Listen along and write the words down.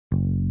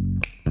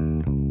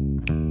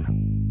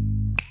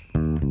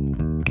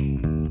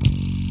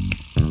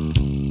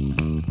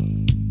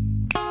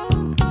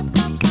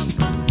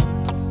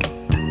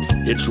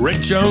It's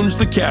Rick Jones,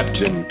 the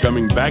captain,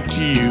 coming back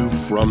to you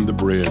from the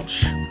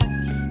bridge.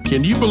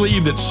 Can you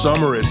believe that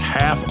summer is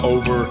half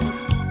over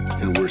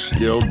and we're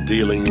still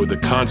dealing with the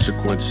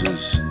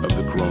consequences of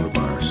the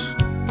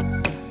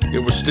coronavirus? It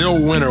was still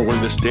winter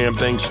when this damn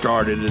thing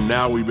started, and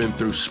now we've been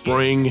through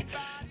spring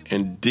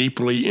and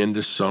deeply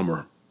into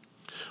summer.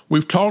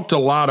 We've talked a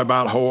lot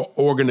about how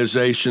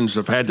organizations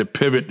have had to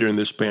pivot during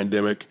this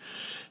pandemic,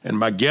 and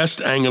my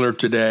guest angler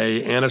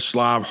today, Anna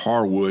Slive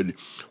Harwood,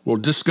 will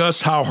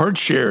discuss how her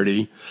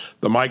charity,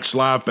 the Mike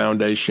Slive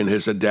Foundation,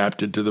 has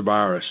adapted to the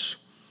virus.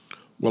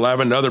 We'll have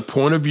another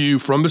point of view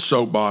from the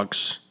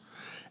soapbox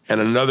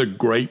and another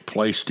great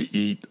place to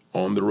eat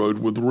on the road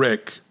with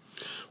Rick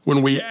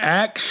when we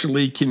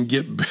actually can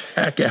get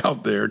back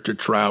out there to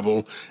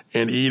travel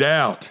and eat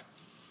out,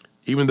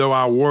 even though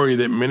I worry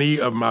that many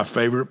of my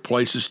favorite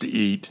places to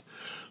eat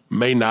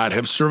may not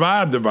have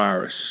survived the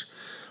virus.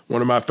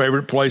 One of my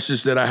favorite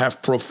places that I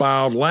have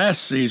profiled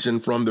last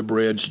season from the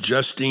bridge,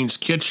 Justine's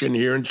Kitchen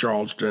here in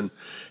Charleston,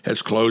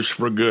 has closed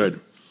for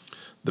good.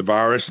 The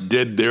virus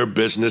did their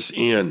business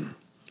in.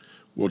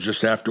 We'll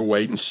just have to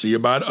wait and see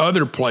about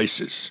other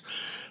places.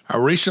 I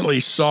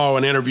recently saw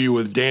an interview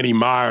with Danny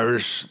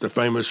Myers, the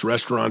famous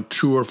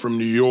restaurateur from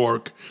New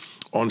York,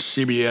 on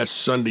CBS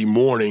Sunday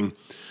Morning,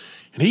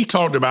 and he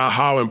talked about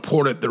how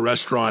important the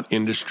restaurant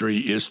industry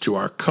is to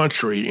our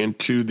country and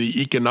to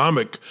the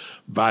economic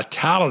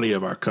vitality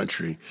of our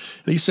country.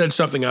 And he said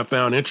something I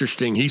found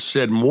interesting. He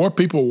said more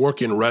people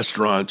work in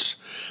restaurants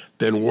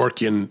than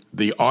work in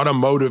the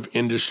automotive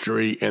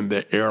industry and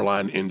the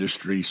airline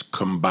industries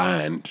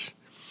combined.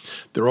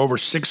 There are over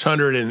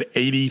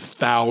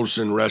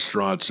 680,000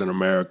 restaurants in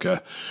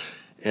America,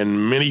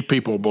 and many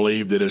people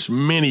believe that as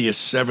many as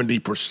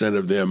 70%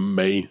 of them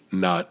may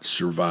not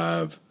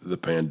survive the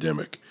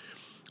pandemic.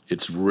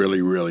 It's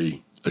really,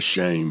 really a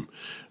shame.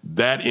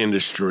 That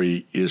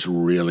industry is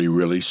really,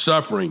 really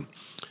suffering.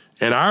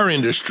 And our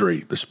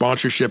industry, the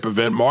sponsorship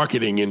event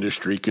marketing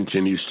industry,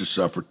 continues to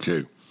suffer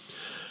too.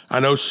 I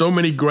know so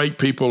many great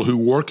people who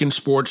work in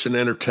sports and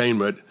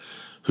entertainment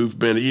who've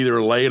been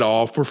either laid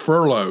off or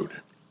furloughed.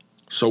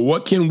 So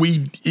what can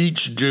we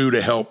each do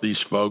to help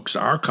these folks,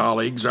 our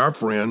colleagues, our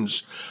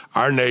friends,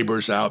 our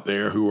neighbors out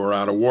there who are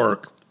out of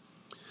work?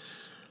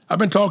 I've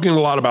been talking a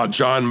lot about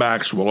John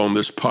Maxwell on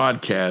this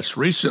podcast.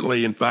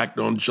 Recently, in fact,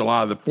 on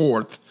July the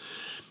 4th,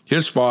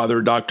 his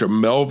father, Dr.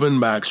 Melvin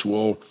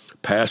Maxwell,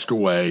 passed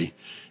away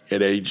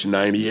at age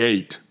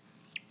 98.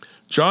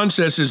 John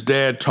says his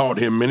dad taught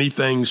him many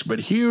things, but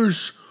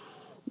here's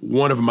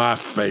one of my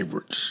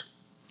favorites.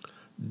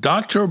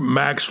 Dr.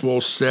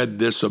 Maxwell said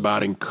this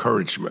about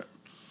encouragement.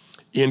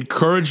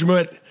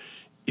 Encouragement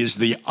is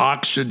the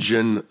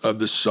oxygen of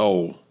the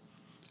soul.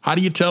 How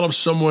do you tell if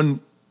someone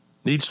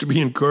needs to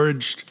be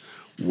encouraged?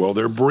 Well,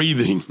 they're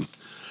breathing.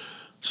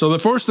 So the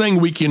first thing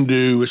we can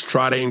do is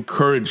try to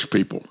encourage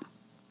people.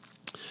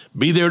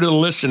 Be there to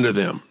listen to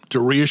them, to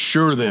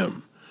reassure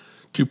them,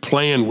 to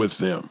plan with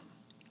them.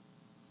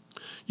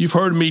 You've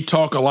heard me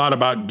talk a lot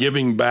about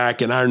giving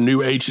back and our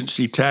new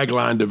agency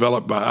tagline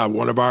developed by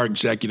one of our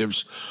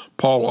executives,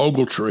 Paul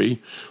Ogletree.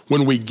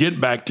 When we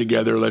get back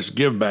together, let's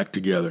give back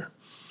together.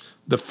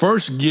 The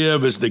first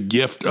give is the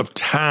gift of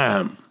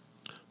time.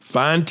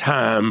 Find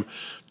time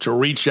to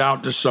reach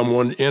out to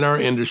someone in our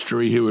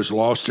industry who has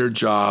lost their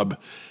job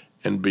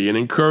and be an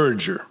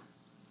encourager.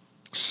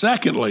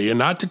 Secondly, and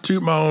not to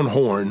toot my own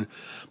horn,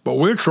 but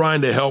we're trying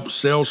to help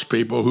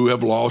salespeople who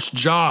have lost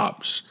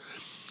jobs.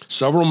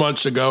 Several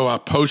months ago, I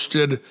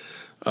posted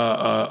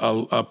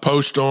a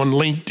post on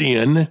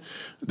LinkedIn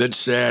that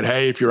said,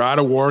 hey, if you're out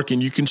of work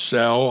and you can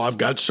sell, I've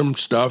got some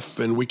stuff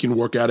and we can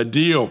work out a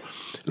deal.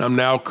 And I'm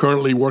now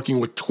currently working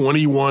with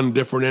 21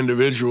 different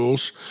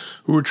individuals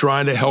who are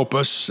trying to help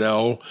us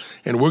sell,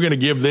 and we're going to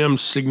give them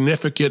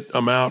significant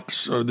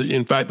amounts,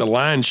 in fact, the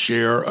lion's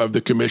share of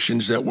the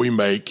commissions that we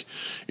make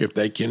if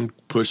they can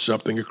push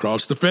something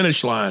across the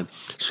finish line.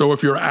 So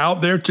if you're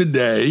out there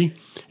today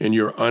and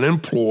you're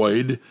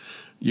unemployed,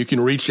 you can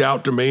reach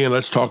out to me and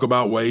let's talk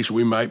about ways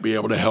we might be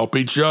able to help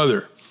each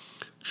other.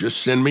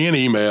 Just send me an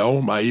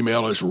email. My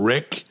email is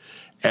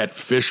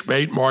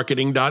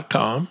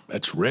rick@fishbaitmarketing.com.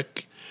 That's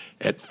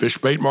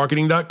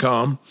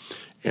rick@fishbaitmarketing.com,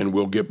 and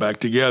we'll get back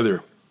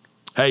together.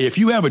 Hey, if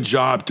you have a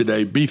job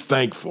today, be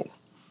thankful.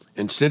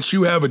 And since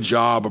you have a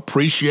job,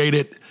 appreciate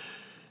it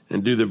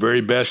and do the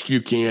very best you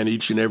can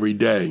each and every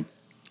day.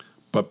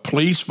 But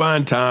please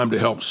find time to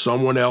help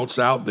someone else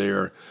out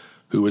there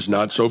who is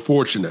not so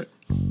fortunate.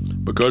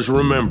 Because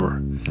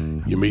remember,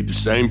 you meet the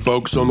same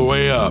folks on the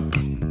way up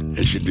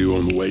as you do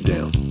on the way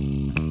down.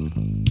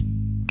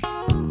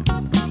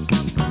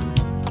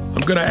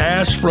 I'm going to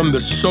ask from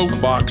the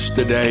soapbox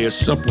today a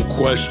simple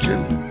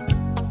question.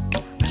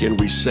 Can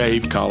we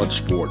save college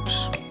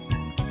sports?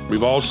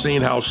 We've all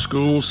seen how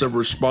schools have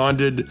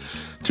responded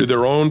to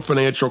their own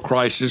financial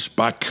crisis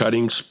by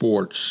cutting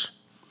sports.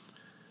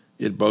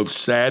 It both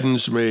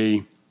saddens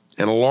me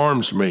and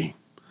alarms me.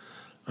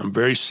 I'm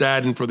very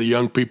saddened for the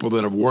young people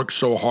that have worked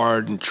so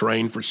hard and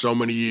trained for so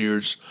many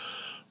years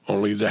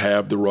only to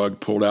have the rug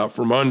pulled out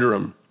from under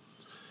them.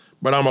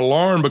 But I'm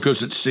alarmed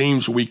because it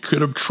seems we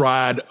could have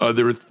tried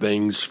other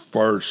things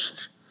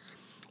first,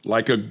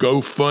 like a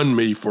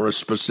GoFundMe for a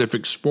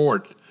specific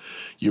sport.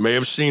 You may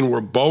have seen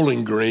where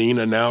Bowling Green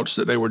announced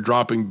that they were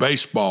dropping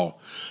baseball,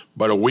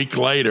 but a week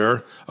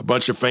later, a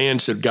bunch of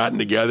fans had gotten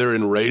together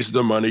and raised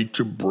the money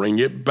to bring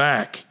it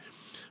back.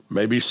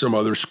 Maybe some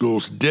other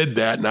schools did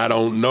that, and I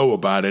don't know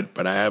about it,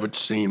 but I haven't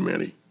seen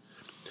many.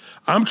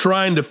 I'm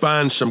trying to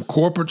find some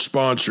corporate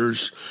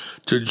sponsors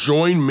to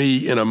join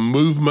me in a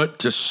movement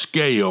to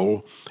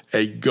scale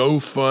a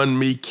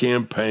GoFundMe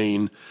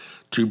campaign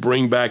to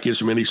bring back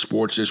as many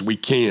sports as we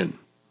can.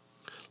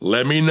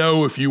 Let me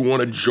know if you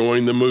want to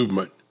join the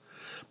movement,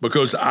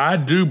 because I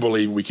do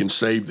believe we can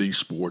save these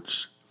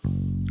sports.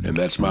 And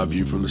that's my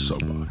view from the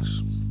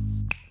soapbox.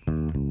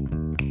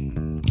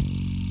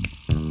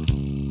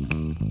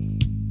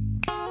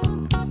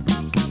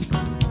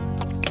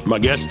 My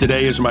guest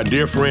today is my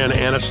dear friend,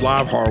 Anna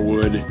Slive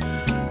Harwood.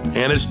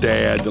 Anna's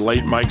dad, the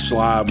late Mike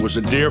Slive, was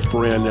a dear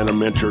friend and a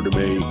mentor to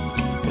me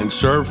and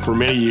served for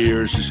many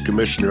years as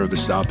commissioner of the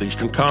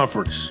Southeastern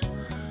Conference.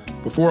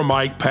 Before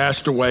Mike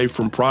passed away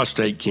from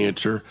prostate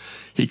cancer,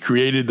 he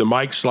created the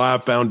Mike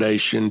Slive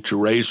Foundation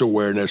to raise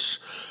awareness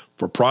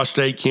for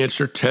prostate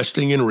cancer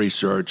testing and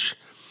research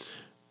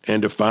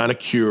and to find a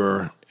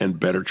cure and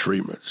better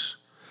treatments.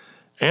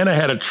 Anna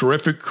had a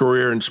terrific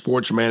career in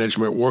sports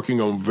management,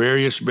 working on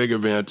various big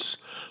events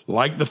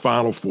like the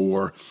Final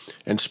Four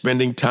and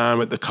spending time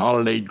at the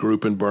Colonnade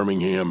Group in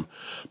Birmingham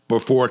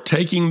before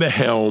taking the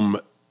helm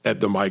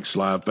at the Mike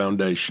Slive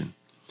Foundation.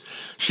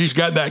 She's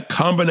got that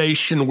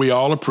combination we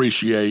all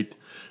appreciate,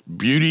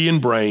 beauty and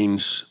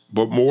brains,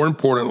 but more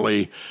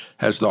importantly,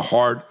 has the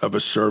heart of a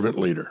servant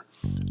leader.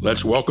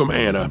 Let's welcome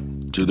Anna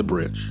to the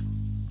bridge.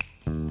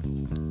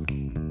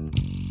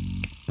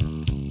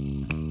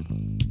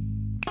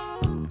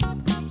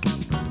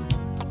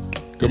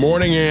 Good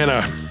morning,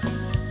 Anna.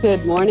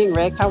 Good morning,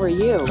 Rick. How are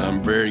you?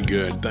 I'm very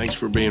good. Thanks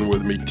for being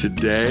with me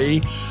today.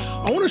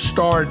 I want to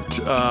start,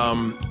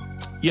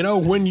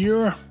 when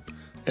you're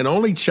an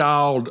only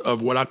child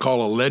of what I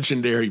call a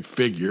legendary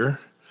figure,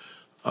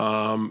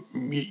 how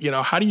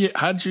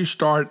did you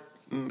start,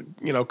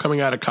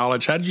 coming out of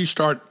college? How did you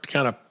start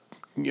kind of,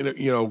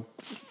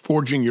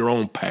 forging your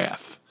own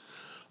path?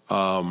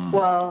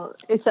 Well,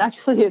 it's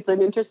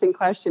an interesting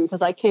question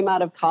because I came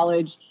out of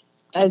college,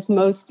 as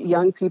most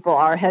young people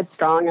are,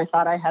 headstrong. I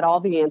thought I had all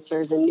the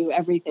answers and knew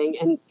everything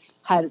and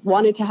had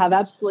wanted to have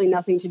absolutely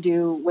nothing to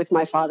do with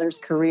my father's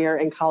career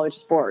in college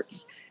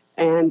sports.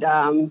 And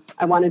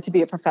I wanted to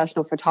be a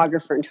professional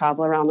photographer and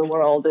travel around the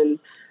world. And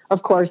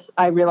of course,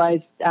 I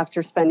realized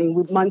after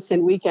spending months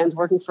and weekends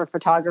working for a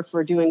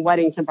photographer doing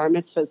weddings and bar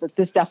mitzvahs that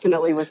this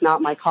definitely was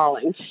not my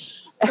calling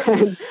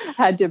and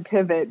had to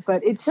pivot.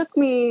 But it took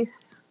me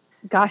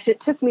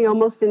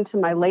almost into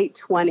my late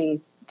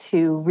 20s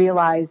to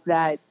realize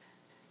that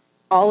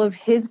all of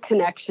his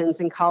connections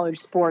in college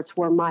sports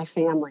were my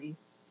family.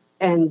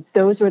 And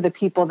those were the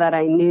people that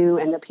I knew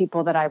and the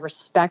people that I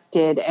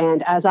respected.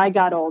 And as I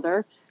got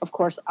older, of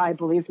course, I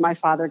believed my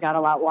father got a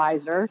lot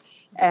wiser.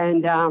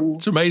 And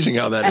it's amazing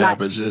how that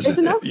happens, isn't it?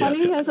 Isn't that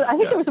funny? Yeah. I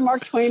think there was a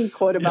Mark Twain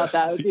quote about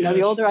that.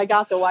 The older I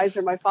got, the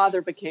wiser my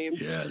father became.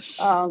 Yes.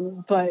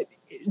 But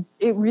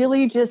it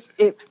really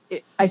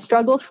I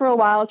struggled for a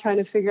while trying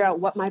to figure out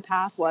what my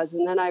path was.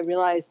 And then I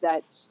realized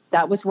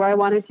that was where I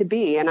wanted to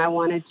be. And I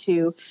wanted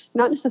to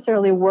not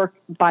necessarily work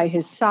by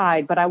his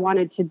side, but I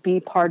wanted to be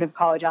part of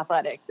college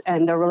athletics.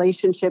 And the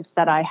relationships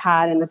that I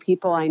had and the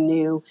people I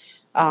knew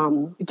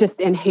just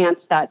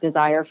enhanced that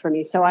desire for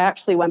me. So I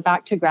actually went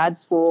back to grad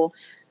school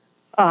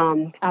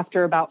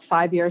after about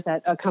 5 years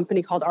at a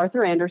company called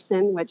Arthur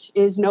Andersen, which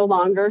is no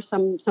longer.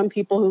 Some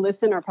people who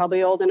listen are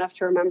probably old enough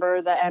to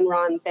remember the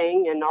Enron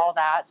thing and all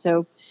that.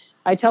 So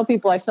I tell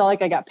people I felt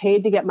like I got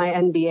paid to get my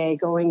MBA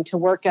going to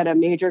work at a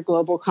major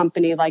global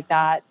company like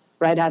that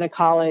right out of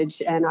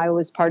college. And I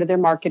was part of their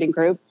marketing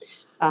group.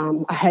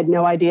 I had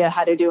no idea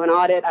how to do an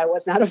audit. I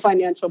was not a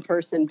financial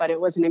person, but it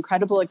was an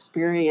incredible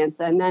experience.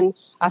 And then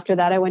after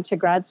that, I went to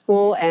grad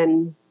school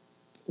and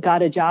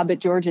got a job at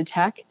Georgia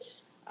Tech.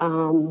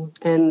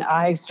 And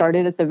I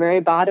started at the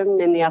very bottom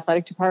in the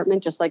athletic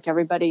department, just like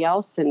everybody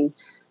else, and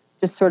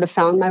just sort of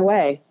found my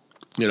way.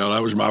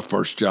 That was my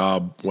first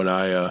job when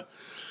I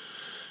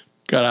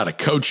got out of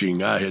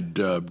coaching. I had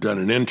done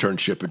an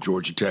internship at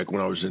Georgia Tech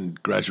when I was in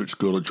graduate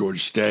school at Georgia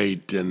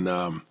State, and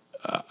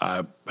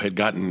I had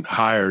gotten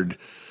hired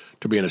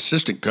to be an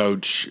assistant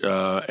coach,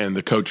 and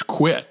the coach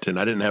quit, and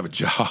I didn't have a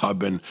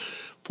job. And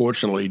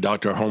fortunately,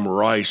 Dr. Homer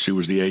Rice, who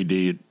was the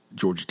AD at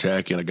Georgia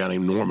Tech, and a guy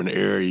named Norman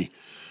Airy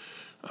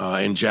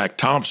and Jack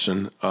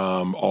Thompson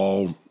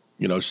all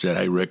said,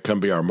 "Hey, Rick, come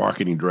be our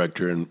marketing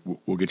director, and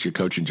we'll get you a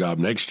coaching job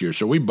next year."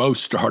 So we both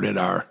started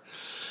our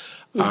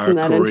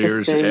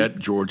careers at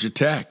Georgia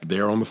Tech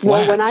there on the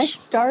flats. Well, when I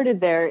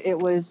started there, it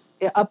was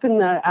up in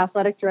the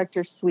athletic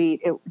director's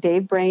suite.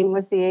 Dave Brain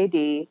was the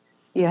AD.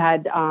 You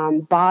had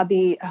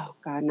Bobby, oh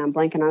God, and I'm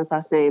blanking on his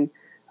last name.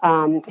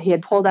 He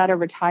had pulled out of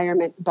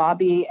retirement,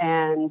 Bobby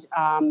and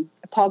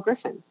Paul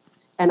Griffin.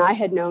 And I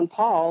had known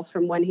Paul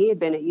from when he had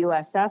been at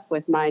USF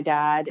with my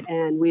dad,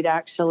 and we'd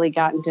actually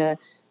gotten to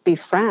be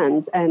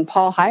friends. And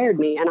Paul hired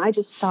me. And I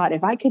just thought,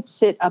 if I could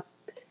sit up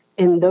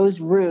in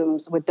those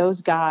rooms with those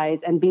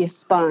guys and be a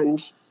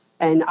sponge,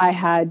 and I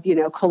had,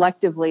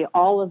 collectively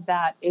all of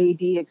that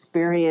AD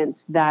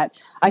experience that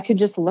I could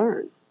just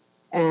learn.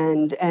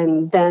 And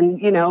then,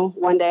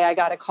 one day I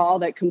got a call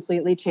that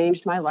completely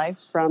changed my life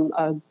from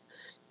a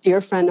dear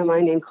friend of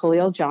mine named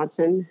Khalil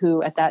Johnson,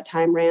 who at that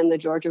time ran the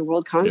Georgia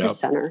World Congress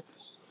Center.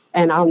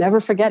 And I'll never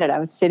forget it. I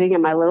was sitting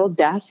at my little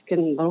desk in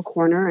a little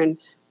corner, and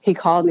he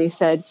called me,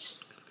 said,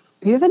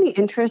 do you have any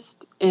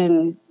interest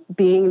in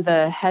being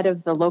the head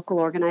of the local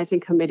organizing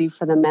committee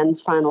for the men's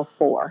Final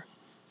Four?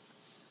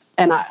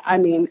 And I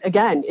mean,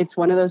 again, it's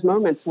one of those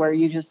moments where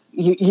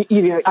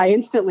I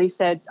instantly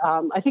said,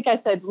 I think I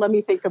said, let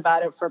me think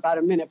about it for about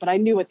a minute, but I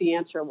knew what the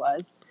answer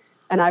was.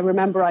 And I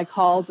remember I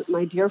called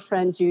my dear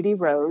friend, Judy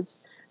Rose,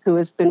 who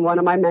has been one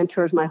of my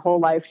mentors my whole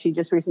life. She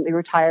just recently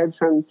retired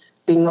from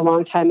being the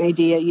longtime AD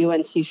at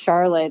UNC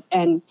Charlotte.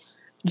 And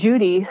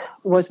Judy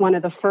was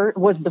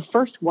the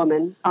first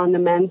woman on the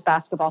men's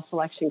basketball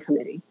selection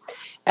committee.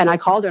 And I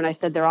called her and I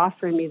said, they're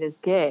offering me this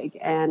gig.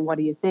 And what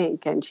do you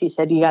think? And she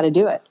said, you got to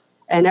do it.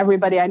 And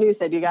everybody I knew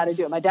said, you got to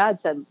do it. My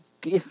dad said,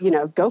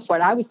 go for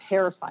it. I was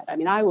terrified. I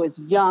mean, I was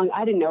young.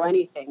 I didn't know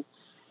anything.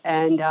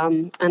 And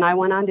I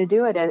went on to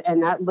do it.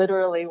 And that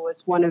literally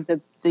was one of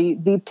the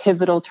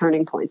pivotal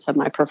turning points of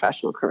my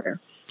professional career.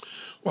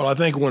 Well, I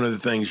think one of the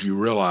things you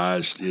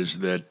realized is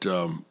that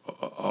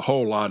a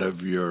whole lot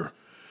of your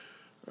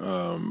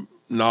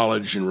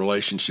knowledge and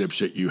relationships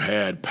that you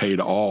had paid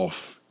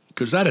off,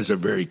 because that is a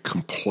very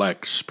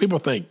complex. People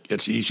think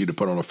it's easy to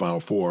put on a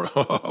Final Four.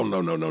 Oh,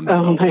 no.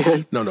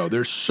 Man. No.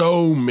 There's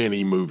so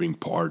many moving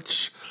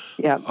parts.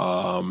 Yeah.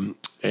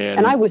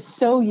 And I was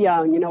so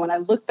young, when I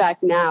look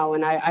back now,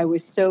 and I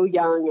was so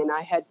young, and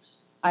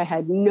I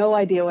had no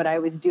idea what I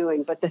was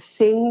doing. But the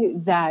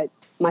thing that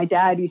my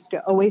dad used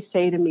to always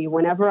say to me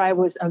whenever I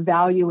was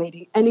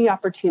evaluating any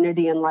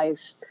opportunity in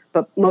life,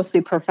 but mostly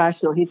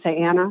professional, he'd say,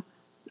 Anna,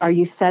 are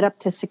you set up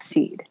to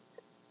succeed?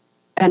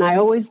 And I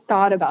always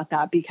thought about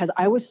that because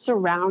I was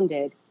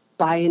surrounded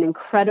by an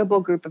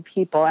incredible group of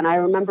people. And I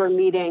remember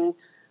meeting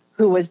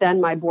who was then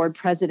my board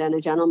president,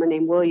 a gentleman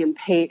named William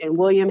Pate. And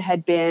William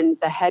had been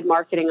the head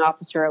marketing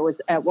officer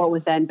at what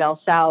was then Bell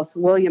South.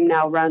 William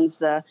now runs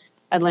the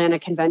Atlanta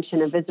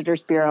Convention and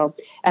Visitors Bureau.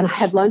 And I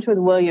had lunch with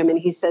William, and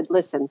he said,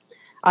 listen,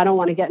 I don't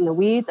want to get in the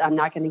weeds. I'm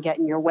not going to get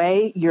in your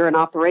way. You're an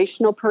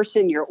operational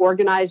person. You're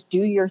organized.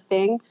 Do your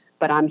thing.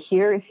 But I'm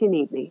here if you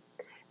need me.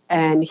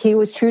 And he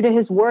was true to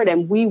his word,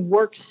 and we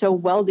worked so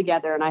well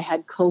together. And I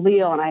had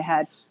Khalil, and I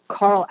had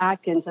Carl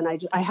Atkins, and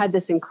I had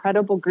this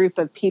incredible group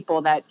of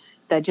people that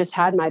just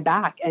had my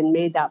back and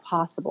made that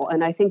possible.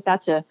 And I think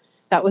that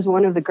was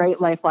one of the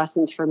great life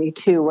lessons for me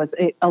too. Was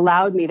it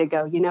allowed me to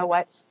go, you know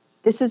what?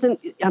 This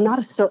isn't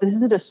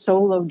a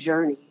solo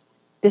journey.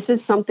 This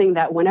is something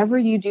that whenever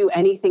you do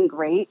anything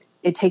great,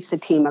 it takes a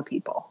team of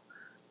people.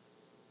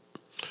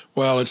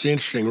 Well, it's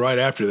interesting. Right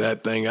after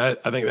that thing, I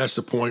think that's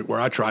the point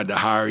where I tried to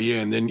hire you,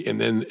 and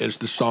then as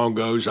the song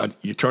goes,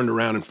 you turned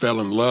around and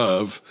fell in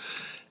love,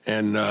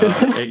 and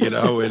and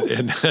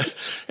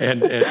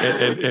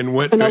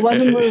went. And I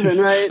wasn't moving,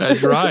 right?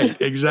 That's right,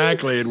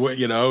 exactly.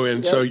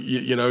 And so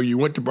you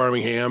went to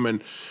Birmingham,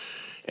 and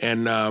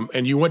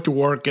you went to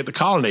work at the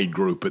Colonnade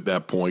Group at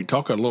that point.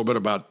 Talk a little bit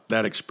about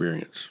that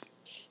experience.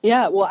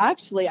 Yeah, well,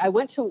 actually, I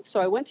went to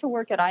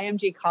work at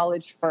IMG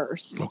College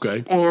first.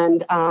 Okay.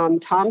 And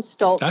Tom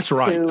Stoltz. That's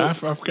right. I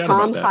forgot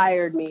Tom about that.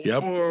 hired me.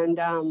 Yep.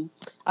 And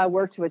I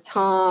worked with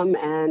Tom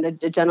and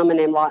a gentleman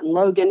named Lawton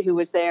Logan who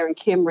was there, and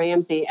Kim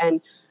Ramsey.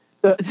 And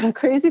the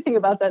crazy thing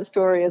about that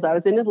story is I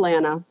was in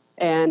Atlanta,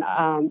 and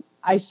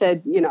I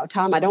said,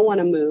 Tom, I don't want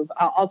to move.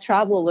 I'll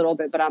travel a little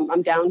bit, but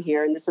I'm down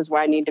here, and this is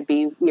where I need to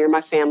be near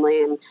my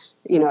family. And,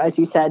 as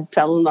you said,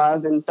 fell in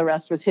love, and the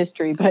rest was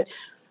history. But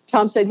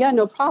Tom said, yeah,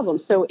 no problem.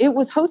 So it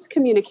was Host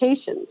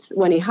Communications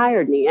when he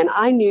hired me. And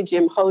I knew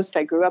Jim Host.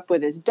 I grew up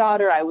with his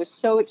daughter. I was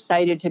so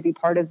excited to be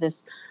part of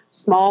this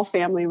small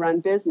family-run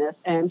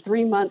business. And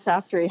 3 months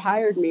after he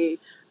hired me,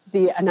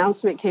 the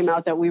announcement came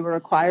out that we were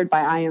acquired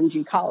by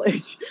IMG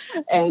College.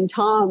 And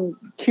Tom,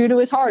 true to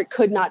his heart,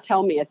 could not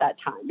tell me at that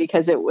time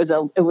because it was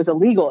a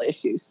legal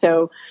issue.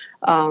 So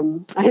I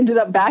ended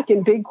up back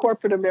in big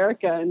corporate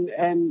America,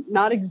 and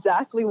not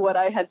exactly what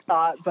I had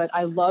thought, but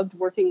I loved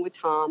working with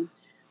Tom.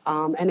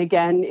 And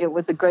again, it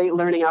was a great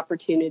learning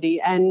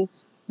opportunity. And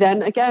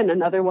then again,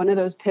 another one of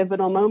those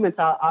pivotal moments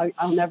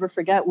I'll never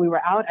forget.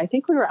 I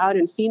think we were out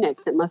in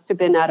Phoenix. It must have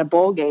been at a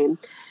bowl game.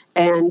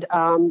 And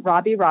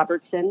Robbie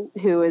Robertson,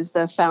 who is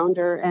the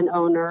founder and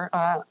owner,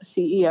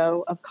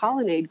 CEO of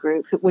Colonnade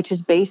Group, which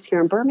is based here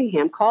in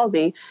Birmingham, called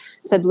me,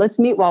 said, let's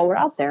meet while we're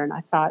out there. And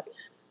I thought,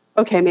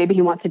 okay, maybe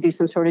he wants to do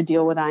some sort of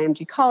deal with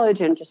IMG College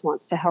and just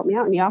wants to help me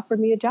out. And he offered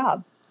me a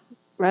job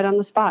right on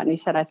the spot. And he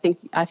said, I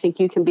think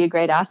you can be a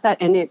great asset.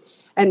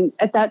 And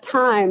at that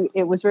time,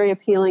 it was very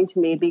appealing to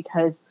me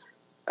because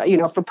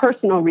for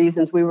personal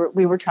reasons, we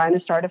were trying to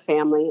start a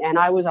family, and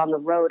I was on the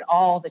road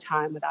all the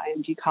time with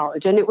IMG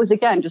College. And it was,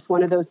 again, just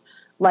one of those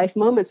life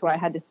moments where I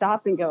had to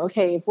stop and go,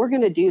 okay, if we're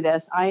going to do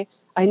this, I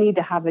need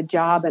to have a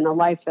job and a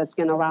life that's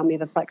going to allow me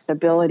the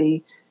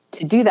flexibility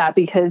to do that,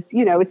 because,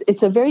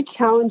 it's a very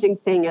challenging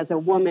thing as a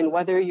woman,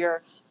 whether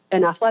you're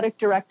an athletic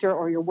director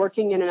or you're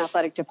working in an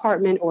athletic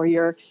department or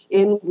you're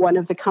in one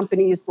of the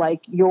companies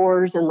like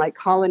yours and like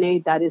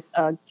Colonnade that is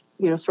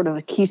sort of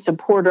a key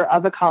supporter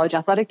of a college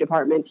athletic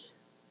department.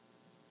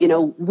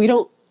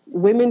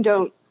 Women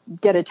don't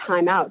get a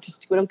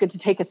timeout. We don't get to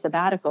take a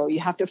sabbatical. You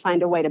have to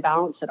find a way to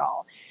balance it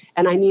all.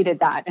 And I needed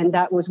that. And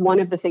that was one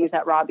of the things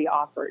that Robbie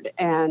offered.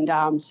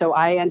 And so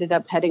I ended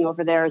up heading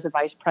over there as a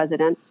vice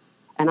president.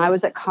 And I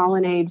was at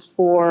Colonnade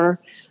for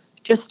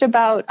just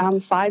about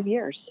 5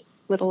 years,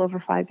 a little over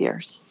 5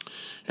 years.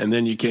 And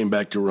then you came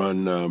back to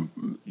run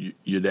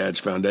your dad's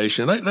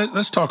foundation.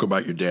 Let's talk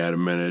about your dad a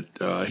minute.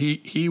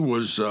 He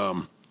was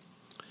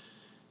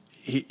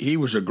he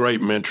was a great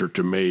mentor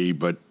to me,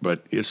 but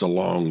it's a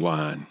long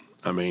line.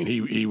 I mean,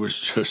 he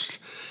was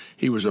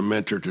a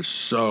mentor to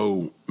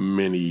so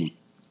many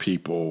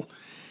people.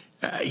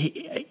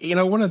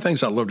 One of the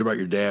things I loved about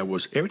your dad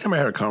was every time I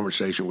had a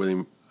conversation with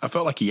him, I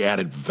felt like he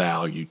added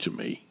value to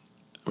me.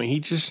 I mean,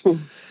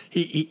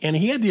 he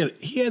had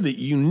the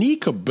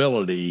unique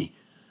ability.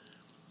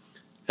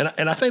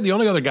 And I think the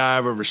only other guy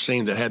I've ever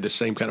seen that had the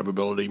same kind of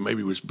ability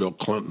maybe was Bill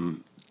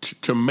Clinton,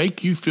 to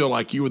make you feel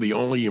like you were the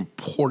only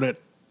important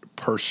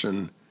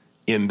person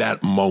in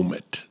that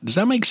moment. Does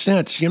that make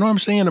sense? You know what I'm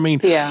saying? I mean,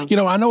 yeah.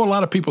 I know a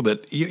lot of people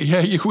that,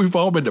 we've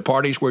all been to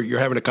parties where you're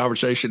having a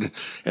conversation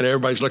and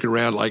everybody's looking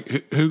around like,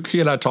 who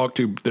can I talk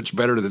to that's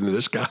better than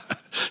this guy?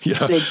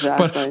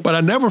 Exactly. But I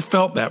never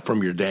felt that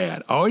from your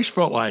dad. I always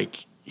felt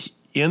like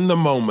in the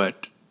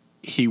moment,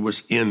 he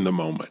was in the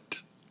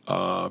moment.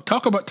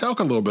 Talk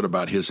a little bit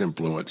about his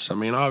influence. I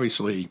mean,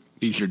 obviously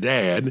he's your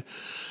dad,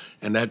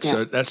 and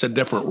that's a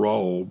different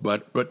role.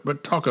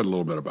 But talk a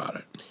little bit about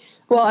it.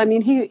 Well, I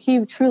mean,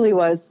 he truly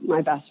was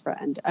my best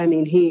friend. I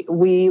mean,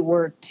 we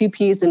were two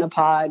peas in a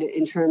pod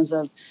in terms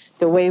of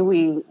the way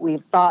we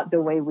thought,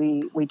 the way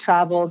we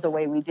traveled, the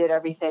way we did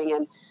everything.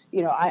 And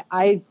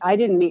I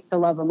didn't meet the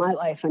love of my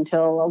life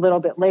until a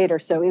little bit later.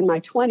 So in my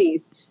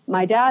 20s,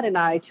 my dad and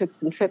I took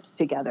some trips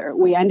together.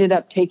 We ended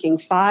up taking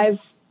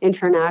 5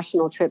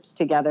 international trips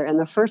together. And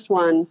the first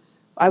one,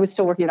 I was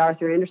still working at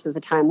Arthur Andersen at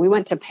the time. We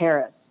went to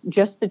Paris,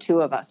 just the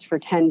two of us, for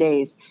 10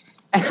 days.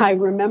 And I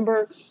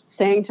remember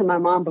saying to my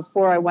mom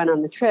before I went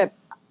on the trip,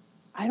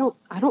 I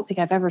don't think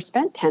I've ever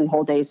spent 10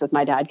 whole days with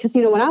my dad. Because,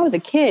 when I was a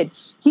kid,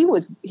 he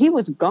was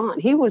gone.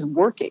 He was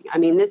working. I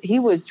mean, he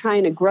was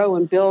trying to grow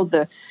and build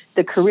the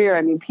career.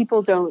 I mean,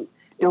 people don't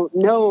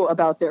know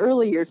about the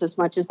early years as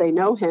much as they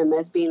know him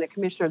as being the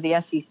commissioner of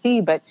the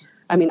SEC. But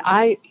I mean,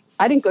 I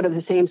didn't go to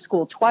the same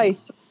school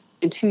twice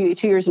in 2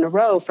 years in a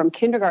row from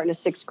kindergarten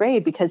to 6th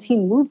grade because he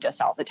moved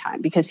us all the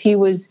time, because he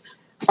was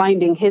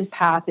finding his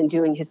path and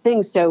doing his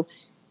thing. So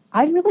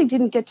I really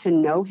didn't get to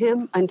know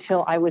him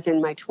until I was in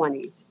my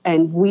 20s.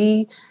 And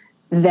we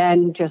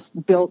then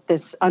just built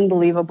this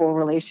unbelievable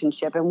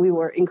relationship, and we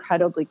were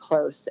incredibly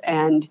close.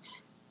 And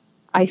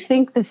I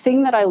think the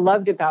thing that I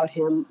loved about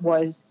him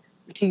was,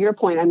 to your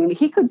point, I mean,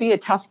 he could be a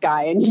tough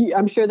guy. And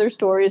I'm sure there's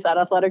stories that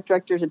athletic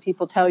directors and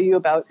people tell you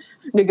about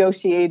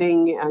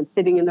negotiating and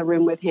sitting in the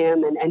room with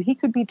him. And he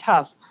could be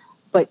tough.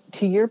 But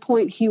to your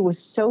point, he was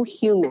so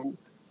human.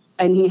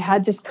 And he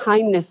had this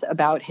kindness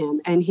about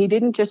him. And he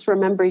didn't just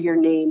remember your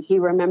name. He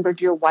remembered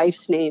your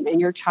wife's name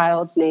and your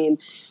child's name.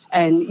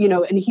 And,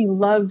 and he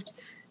loved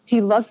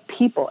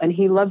people, and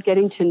he loved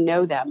getting to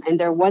know them. And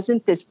there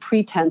wasn't this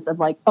pretense of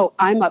like, oh,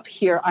 I'm up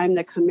here, I'm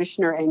the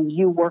commissioner and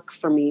you work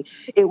for me.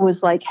 It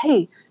was like,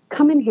 hey,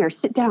 come in here,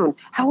 sit down.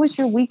 How was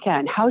your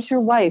weekend? How's your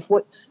wife?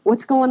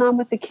 What's going on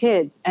with the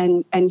kids?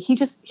 And he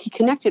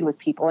connected with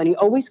people, and he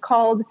always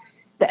called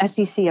the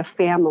SEC a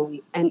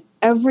family, and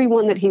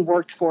everyone that he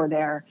worked for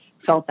there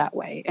felt that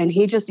way. And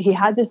he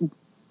had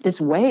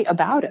this way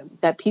about him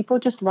that people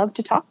just loved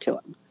to talk to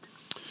him.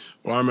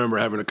 Well, I remember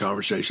having a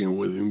conversation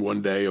with him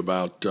one day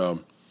about,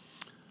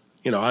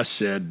 I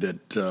said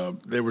that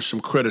there was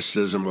some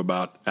criticism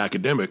about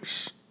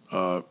academics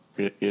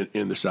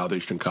in the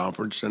Southeastern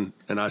Conference. And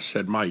I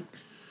said, Mike,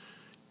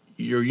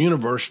 your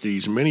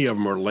universities, many of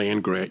them are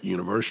land-grant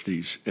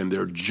universities, and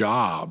their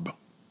job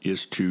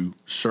is to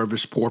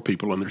service poor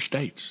people in their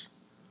states.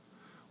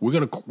 We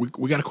got to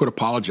quit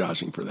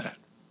apologizing for that.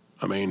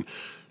 I mean,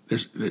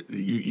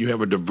 you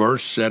have a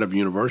diverse set of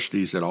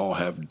universities that all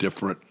have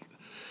different.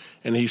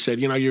 And he said,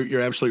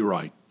 you're absolutely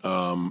right.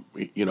 A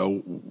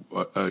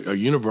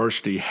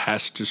university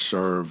has to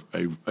serve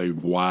a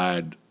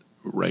wide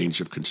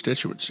range of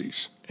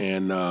constituencies.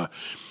 And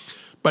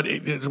but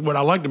what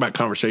I liked about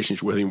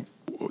conversations with him,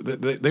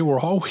 they were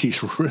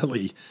always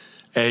really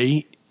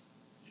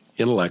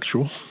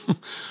intellectual,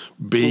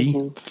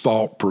 B,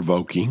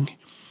 thought-provoking,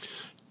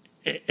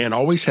 and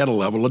always had a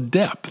level of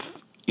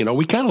depth.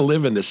 We kind of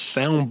live in this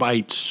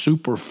soundbite,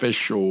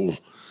 superficial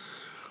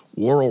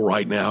world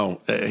right now.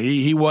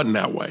 He wasn't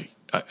that way.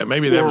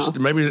 maybe that was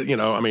maybe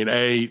I mean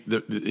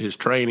his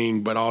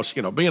training, but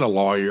also being a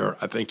lawyer.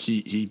 I think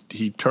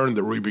he turned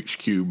the Rubik's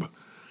Cube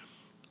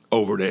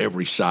over to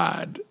every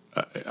side,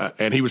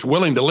 and he was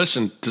willing to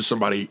listen to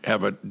somebody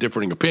have a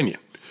differing opinion,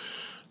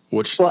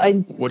 which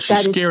is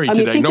scary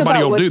today.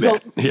 Nobody will do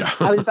that. Yeah,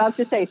 I was about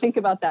to say, think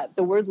about that.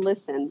 The word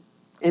 "listen"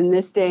 in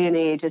this day and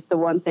age is the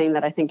one thing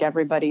that I think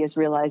everybody is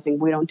realizing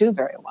we don't do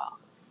very well.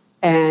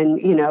 And,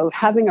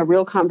 having a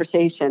real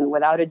conversation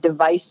without a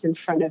device in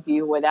front of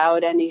you,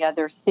 without any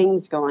other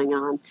things going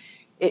on,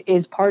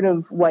 is part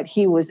of what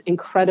he was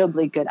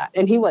incredibly good at.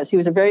 And he was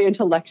a very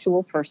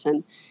intellectual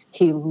person.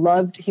 He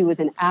was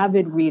an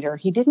avid reader.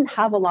 He didn't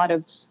have a lot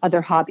of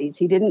other hobbies.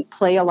 He didn't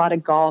play a lot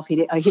of golf. He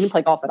didn't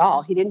play golf at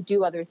all. He didn't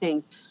do other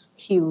things.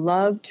 He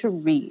loved to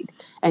read,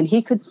 and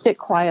he could sit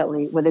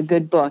quietly with a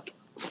good book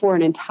for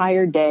an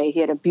entire day.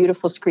 He had a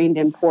beautiful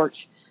screened-in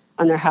porch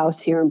on their house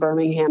here in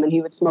Birmingham, and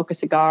he would smoke a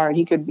cigar, and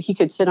he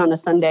could sit on a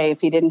Sunday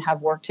if he didn't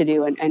have work to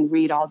do and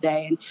read all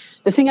day. And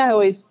the thing I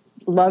always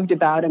loved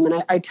about him,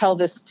 and I tell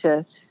this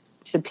to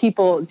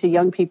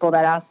young people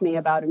that ask me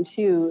about him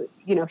too,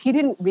 he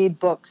didn't read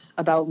books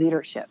about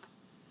leadership.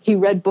 He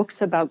read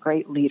books about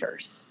great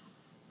leaders.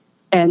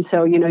 And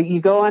so,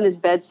 you go on his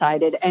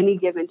bedside at any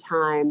given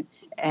time,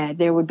 and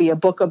there would be a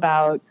book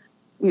about,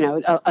 a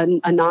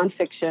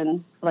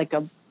nonfiction, like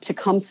a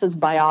Tecumseh's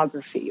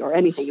biography or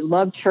anything. He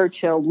loved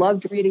Churchill,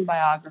 loved reading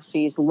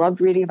biographies,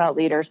 loved reading about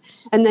leaders.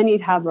 And then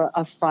he'd have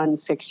a fun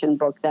fiction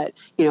book that,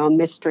 a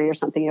mystery or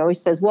something. He always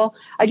says, well,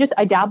 I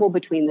dabble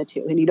between the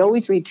two. And he'd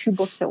always read two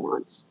books at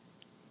once.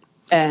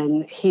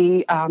 And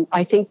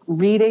I think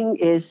reading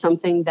is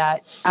something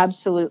that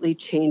absolutely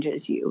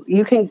changes you.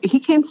 He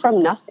came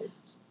from nothing.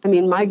 I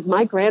mean,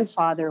 my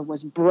grandfather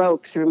was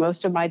broke through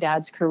most of my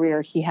dad's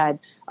career. He had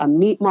a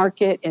meat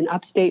market in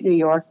upstate New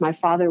York. My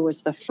father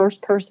was the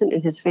first person in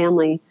his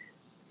family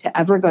to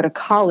ever go to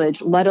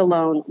college, let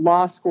alone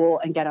law school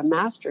and get a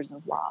master's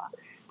of law.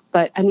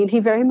 But I mean, he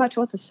very much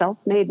was a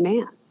self-made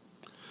man.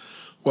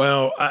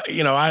 Well,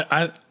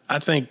 I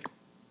think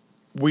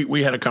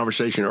we had a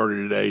conversation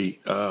earlier today,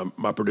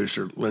 my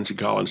producer, Lindsay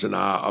Collins, and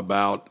I,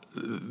 about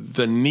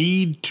the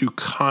need to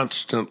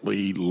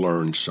constantly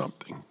learn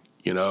something.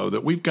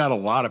 That we've got a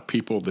lot of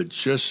people that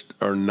just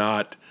they're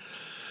not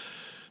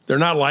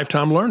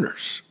lifetime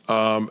learners.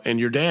 And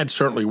your dad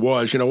certainly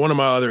was. One of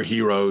my other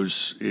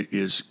heroes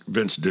is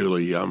Vince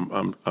Dooley.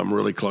 I'm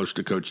really close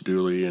to Coach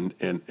Dooley,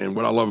 and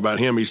what I love about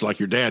him, he's like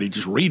your dad. He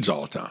just reads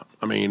all the time.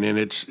 I mean, and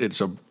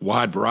it's a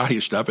wide variety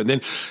of stuff. And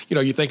then,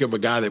 you think of a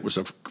guy that was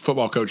a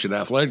football coach and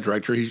athletic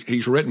director.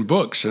 He's written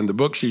books, and the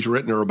books he's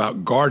written are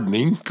about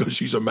gardening because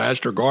he's a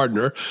master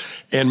gardener,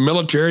 and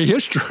military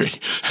history.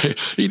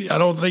 I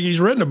don't think he's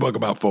written a book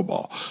about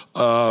football.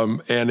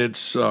 And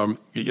it's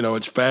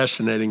it's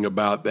fascinating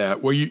about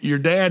that. Well, your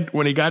dad,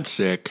 when he got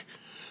sick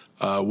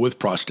with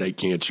prostate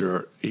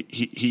cancer,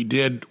 he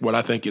did what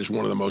I think is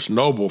one of the most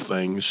noble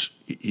things.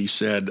 He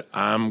said,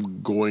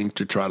 I'm going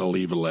to try to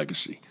leave a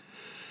legacy.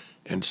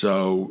 And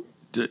so,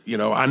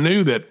 I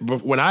knew that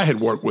when I had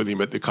worked with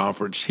him at the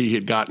conference, he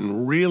had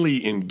gotten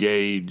really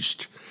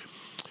engaged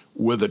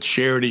with a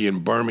charity in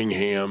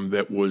Birmingham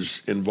that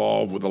was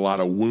involved with a lot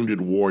of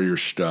wounded warrior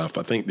stuff.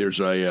 I think there's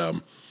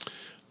a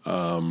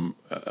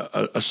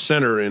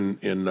center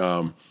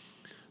in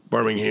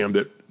Birmingham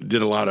that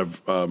did a lot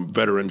of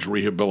veterans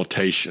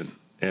rehabilitation,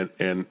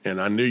 and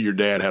I knew your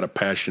dad had a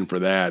passion for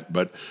that.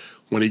 But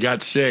when he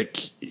got sick,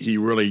 he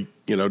really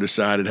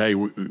decided, hey,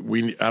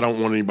 I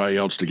don't want anybody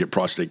else to get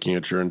prostate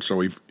cancer, and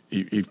so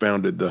he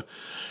founded the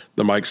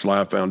Mike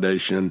Sly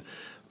Foundation,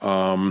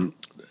 and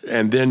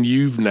then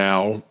you've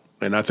now,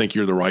 and I think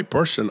you're the right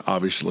person.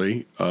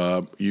 Obviously,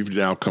 you've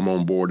now come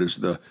on board as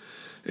the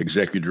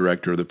executive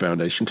director of the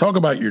foundation. Talk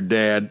about your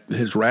dad,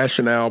 his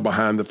rationale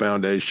behind the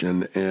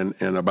foundation, and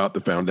about the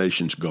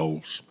foundation's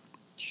goals.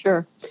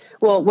 Sure.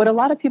 Well, what a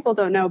lot of people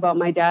don't know about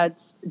my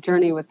dad's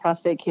journey with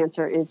prostate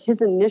cancer is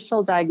his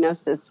initial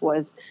diagnosis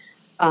was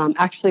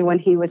actually when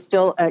he was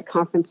still at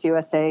Conference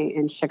USA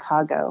in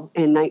Chicago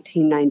in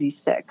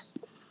 1996.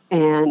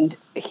 And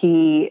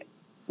he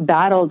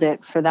battled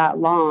it for that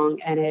long.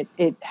 And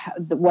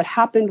what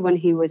happened when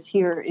he was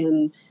here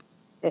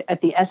at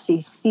the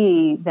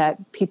SEC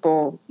that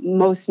people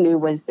most knew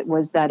was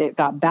that it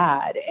got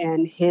bad.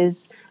 And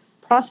his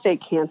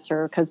prostate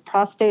cancer, because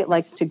prostate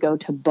likes to go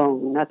to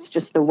bone. That's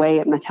just the way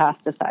it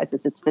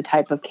metastasizes. It's the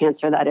type of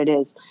cancer that it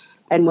is.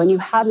 And when you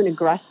have an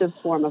aggressive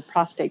form of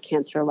prostate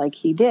cancer like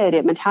he did,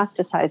 it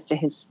metastasized to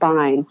his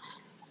spine,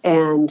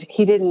 and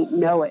he didn't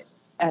know it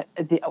at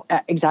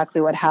exactly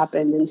what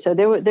happened. And so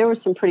there were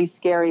some pretty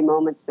scary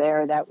moments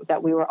there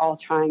that we were all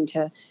trying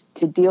to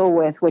deal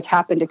with, which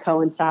happened to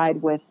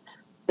coincide with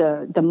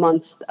the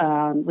months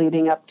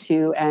leading up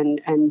to,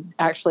 and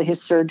actually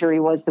his surgery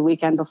was the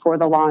weekend before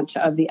the launch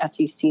of the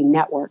SEC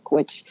network,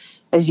 which,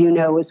 as you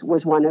know,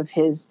 was one of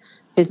his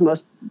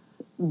most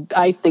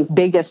I think,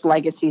 biggest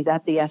legacies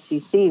at the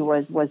SEC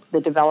was the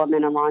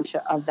development and launch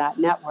of that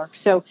network.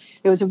 So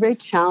it was a very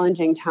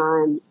challenging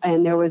time.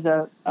 And there was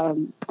a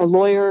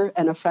lawyer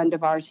and a friend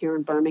of ours here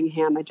in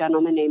Birmingham, a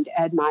gentleman named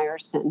Ed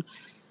Meyerson.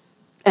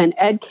 And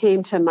Ed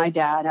came to my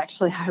dad.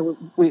 Actually,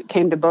 we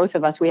came to both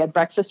of us. We had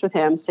breakfast with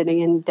him sitting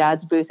in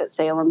Dad's booth at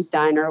Salem's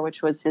Diner,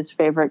 which was his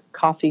favorite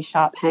coffee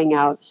shop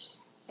hangout.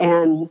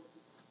 And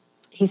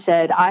he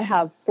said, I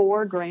have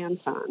 4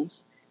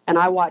 grandsons. And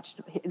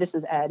this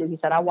is Ed, and he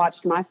said, I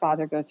watched my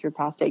father go through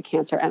prostate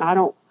cancer, and I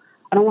don't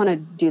want to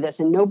do this.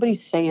 And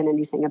nobody's saying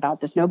anything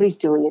about this. Nobody's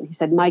doing it. He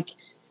said, Mike,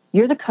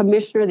 you're the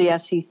commissioner of the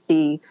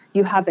SEC.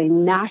 You have a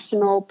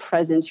national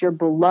presence. You're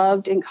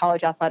beloved in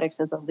college athletics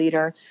as a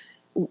leader.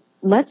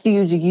 Let's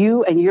use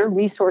you and your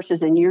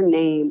resources and your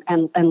name,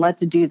 and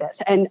let's do this.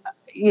 And,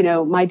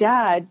 my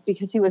dad,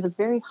 because he was a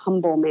very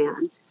humble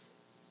man,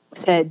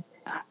 said,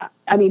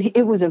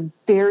 it was a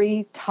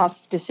very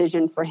tough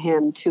decision for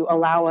him to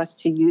allow us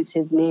to use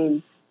his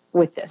name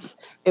with this.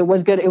 It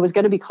was good. It was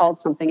going to be called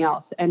something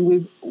else.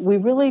 And we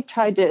really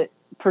tried to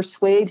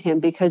persuade him,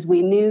 because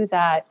we knew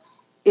that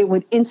it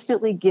would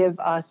instantly give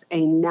us a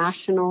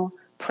national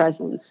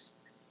presence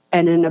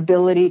and an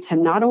ability to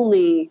not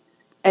only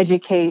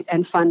educate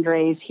and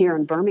fundraise here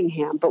in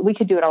Birmingham, but we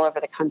could do it all over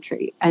the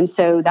country. And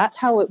so that's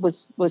how it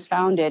was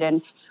founded.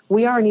 And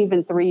we aren't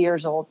even 3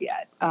 years old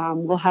yet.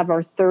 We'll have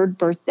our 3rd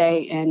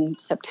birthday in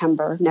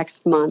September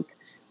next month,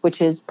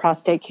 which is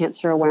Prostate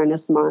Cancer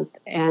Awareness Month.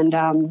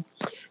 And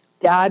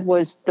Dad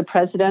was the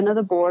president of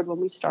the board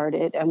when we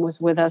started, and was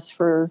with us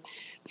for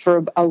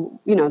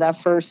that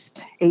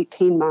first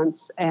 18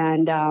 months,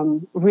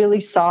 and really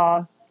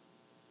saw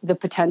the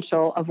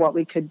potential of what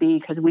we could be,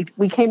 because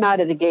we came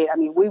out of the gate.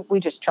 We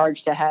just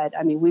charged ahead.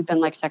 We've been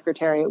like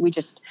Secretariat.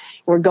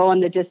 We're going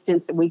the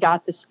distance, and we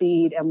got the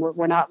speed, and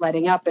we're not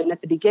letting up. And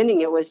at the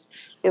beginning, it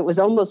was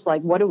almost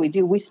like, what do we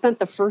do? We spent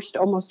the first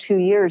almost 2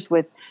 years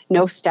with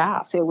no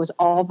staff. It was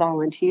all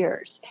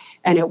volunteers.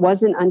 And it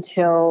wasn't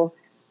until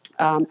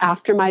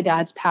after my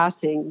dad's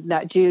passing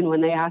that June, when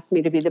they asked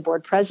me to be the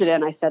board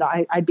president, I said,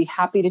 I'd be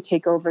happy to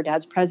take over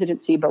Dad's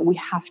presidency, but we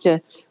have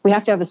to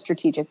have a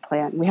strategic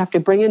plan. We have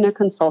to bring in a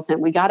consultant.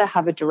 We got to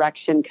have a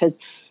direction, because,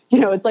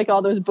 it's like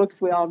all those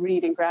books we all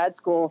read in grad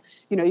school.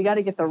 You got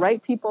to get the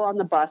right people on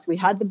the bus. We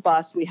had the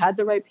bus. We had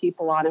the right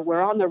people on it.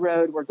 We're on the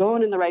road. We're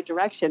going in the right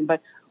direction,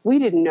 but we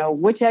didn't know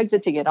which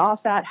exit to get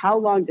off at, how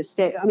long to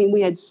stay. We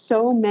had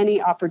so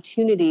many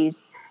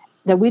opportunities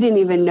that we didn't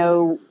even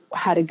know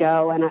how to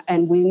go,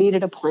 and we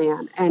needed a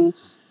plan. And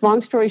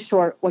long story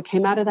short, what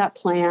came out of that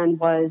plan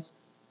was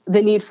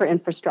the need for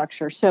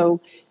infrastructure.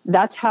 So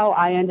that's how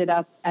I ended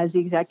up as the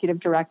executive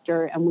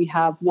director. And we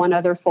have one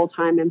other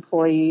full-time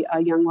employee,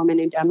 a young woman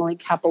named Emily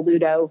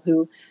Capilouto,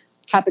 who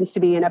happens to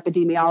be an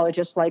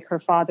epidemiologist like her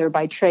father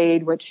by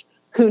trade, which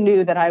who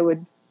knew that I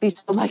would be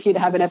so lucky to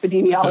have an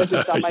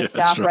epidemiologist on my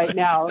staff right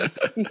now.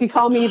 You can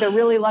call me either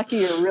really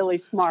lucky or really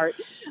smart.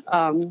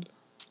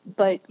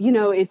 But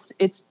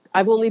it's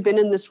I've only been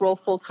in this role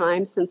full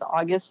time since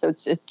August, so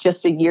it's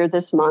just a year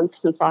this month,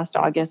 since last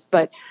August.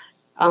 But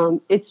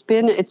it's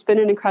been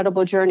an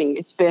incredible journey.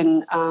 It's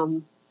been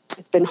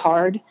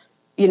hard,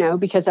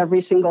 because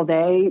every single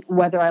day,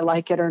 whether I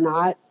like it or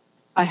not,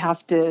 I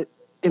have to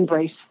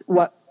embrace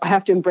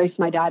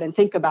my dad and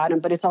think about him.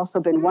 But it's also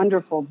been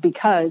wonderful,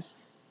 because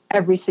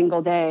every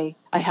single day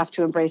I have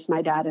to embrace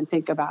my dad and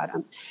think about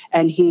him,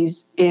 and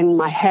he's in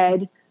my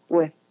head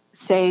with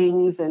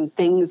sayings and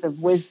things of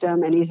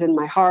wisdom, and he's in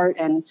my heart.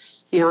 And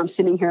I'm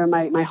sitting here in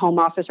my home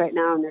office right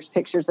now, and there's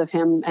pictures of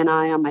him and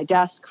I on my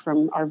desk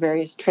from our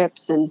various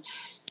trips. And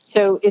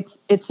so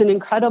it's an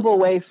incredible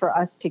way for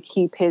us to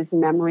keep his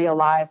memory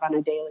alive on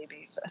a daily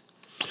basis,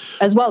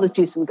 as well as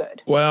do some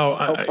good. Well,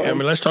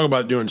 let's talk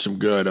about doing some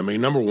good.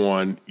 Number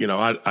one,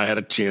 I had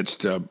a chance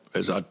to,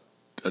 as I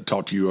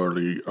talked to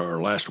you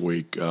last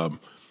week, I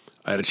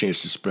had a chance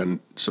to spend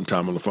some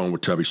time on the phone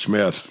with Tubby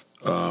Smith.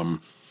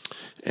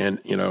 And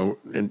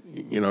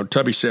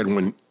Tubby said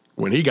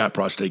when he got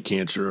prostate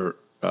cancer,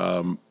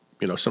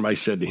 somebody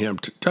said to him,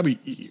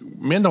 Tubby,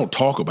 men don't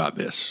talk about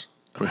this.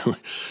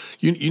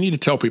 You need to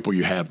tell people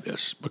you have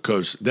this,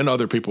 because then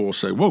other people will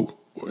say, whoa.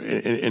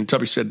 And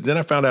Tubby said, then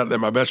I found out that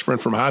my best friend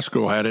from high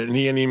school had it, and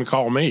he hadn't even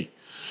called me.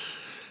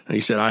 And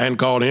he said, I hadn't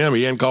called him.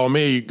 He hadn't called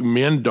me.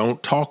 Men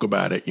don't talk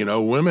about it.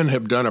 Women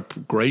have done a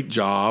great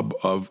job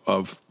of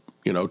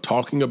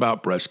talking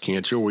about breast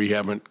cancer. We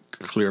haven't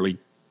clearly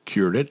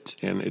cured it,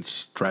 and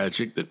it's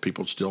tragic that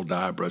people still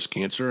die of breast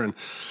cancer.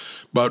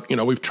 But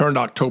we've turned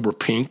October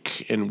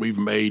pink, and we've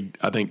made,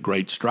 I think,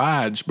 great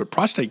strides. But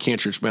prostate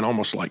cancer has been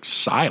almost like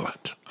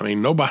silent.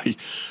 Nobody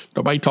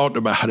talked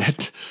about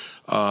it,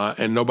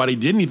 and nobody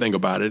did anything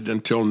about it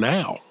until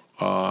now.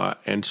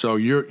 And so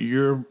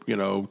you're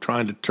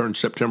trying to turn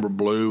September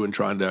blue and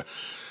trying to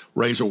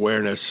raise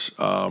awareness.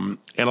 And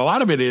a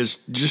lot of it is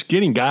just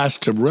getting guys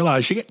to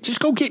realize just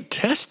go get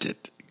tested.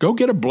 Go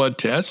get a blood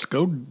test,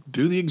 go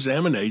do the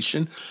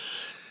examination,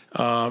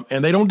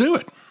 and they don't do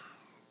it.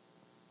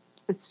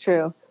 It's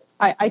true.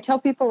 I tell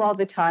people all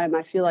the time,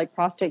 I feel like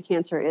prostate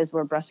cancer is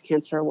where breast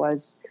cancer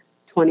was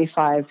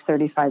 25,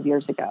 35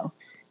 years ago.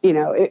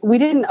 We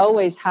didn't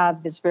always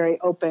have this very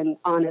open,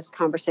 honest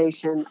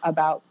conversation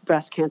about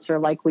breast cancer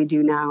like we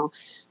do now.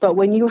 But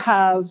when you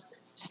have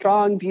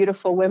strong,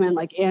 beautiful women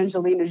like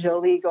Angelina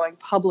Jolie going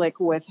public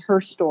with her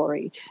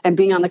story and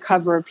being on the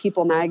cover of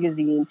People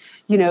magazine,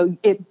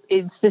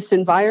 it's this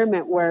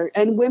environment where,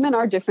 and women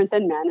are different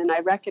than men, and I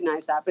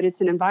recognize that, but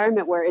it's an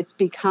environment where it's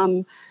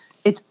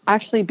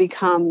actually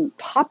become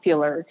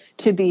popular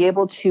to be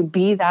able to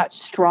be that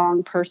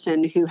strong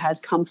person who has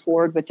come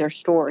forward with their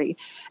story.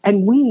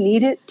 And we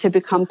need it to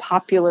become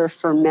popular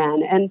for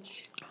men. And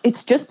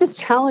it's just as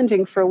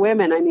challenging for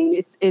women. I mean,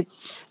 it's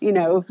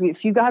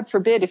if you, God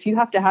forbid, if you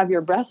have to have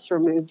your breasts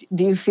removed,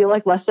 do you feel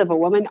like less of a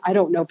woman? I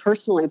don't know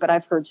personally, but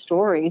I've heard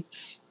stories.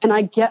 And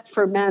I get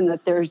for men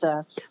that there's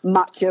a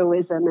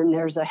machoism and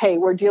there's a, hey,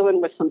 we're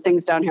dealing with some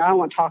things down here. I don't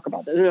want to talk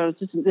about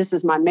this. This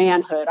is my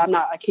manhood.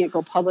 I can't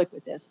go public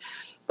with this.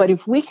 But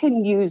if we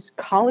can use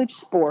college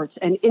sports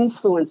and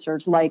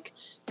influencers like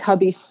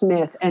Tubby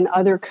Smith and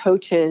other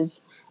coaches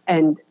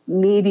and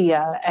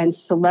media and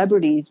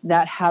celebrities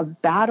that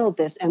have battled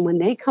this, and when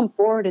they come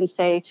forward and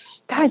say,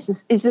 guys,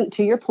 this isn't,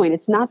 to your point,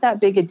 it's not that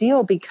big a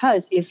deal,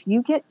 because if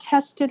you get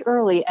tested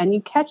early and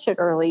you catch it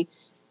early,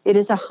 it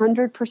is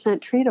 100%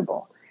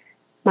 treatable.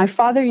 My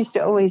father used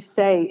to always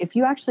say, if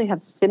you actually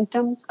have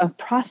symptoms of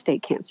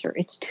prostate cancer,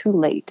 it's too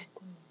late.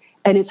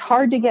 And it's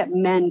hard to get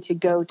men to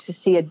go to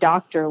see a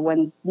doctor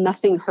when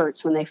nothing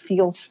hurts, when they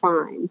feel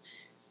fine.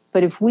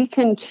 But if we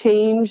can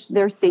change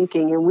their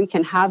thinking and we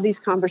can have these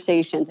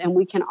conversations and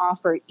we can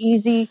offer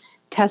easy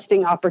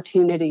testing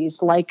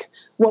opportunities like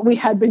what we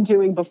had been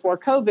doing before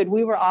COVID,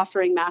 we were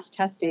offering mass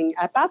testing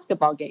at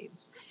basketball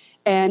games.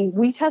 And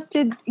we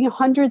tested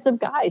hundreds of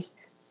guys.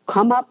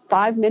 Come up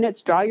 5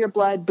 minutes, draw your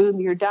blood,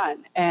 boom, you're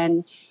done.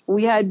 And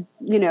we have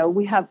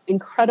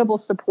incredible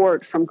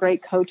support from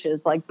great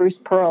coaches like Bruce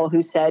Pearl,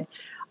 who said,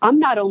 I'm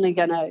not only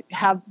going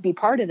to be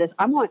part of this,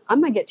 I'm going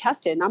to get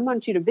tested, and I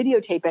want you to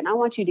videotape it, and I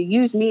want you to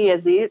use me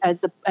as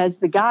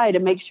the guy to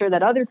make sure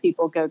that other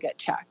people go get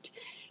checked.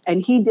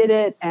 And he did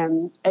it.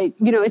 And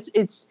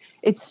it's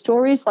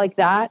stories like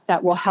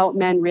that will help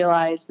men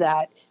realize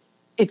that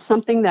it's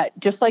something that,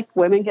 just like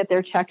women get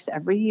their checks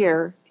every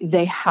year,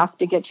 they have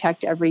to get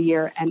checked every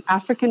year. And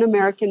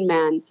African-American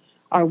men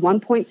are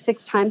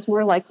 1.6 times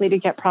more likely to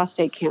get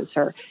prostate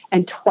cancer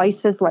and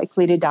twice as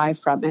likely to die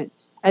from it.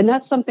 And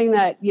that's something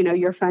that,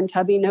 your friend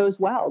Tubby knows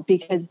well,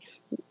 because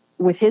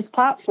with his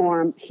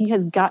platform, he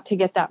has got to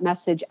get that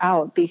message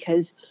out,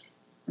 because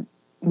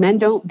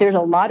there's a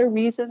lot of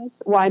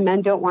reasons why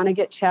men don't want to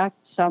get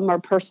checked. Some are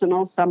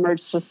personal, some are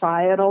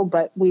societal,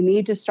 but we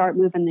need to start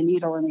moving the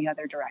needle in the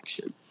other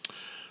direction.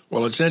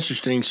 Well, it's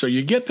interesting. So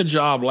you get the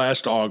job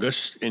last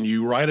August, and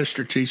you write a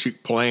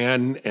strategic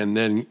plan, and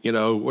then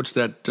what's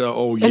that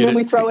old? And then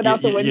we throw it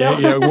out the window.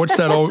 Yeah. What's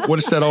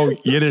that old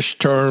Yiddish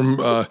term?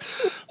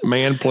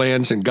 Man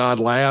plans and God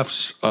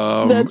laughs.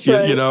 That's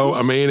right.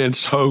 And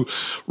so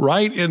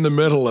right in the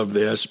middle of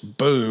this,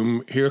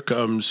 boom, here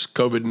comes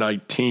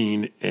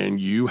COVID-19, and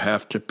you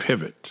have to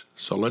pivot.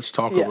 So let's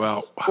talk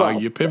about how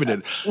you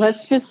pivoted.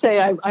 Let's just say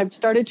I've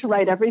started to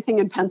write everything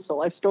in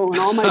pencil. I've stolen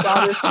all my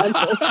daughter's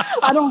pencils.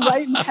 I don't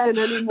write in pen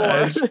anymore.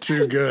 That's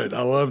too good.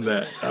 I love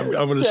that. I'm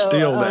going to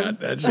steal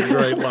that. That's a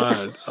great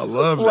line. I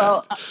love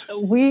that.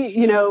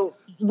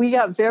 We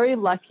got very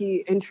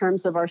lucky in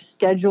terms of our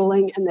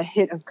scheduling and the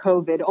hit of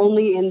COVID,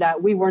 only in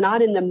that we were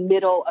not in the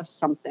middle of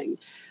something.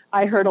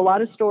 I heard a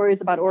lot of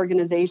stories about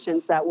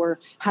organizations that were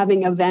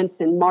having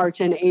events in March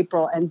and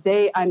April, and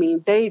they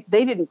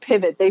didn't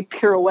pivot. They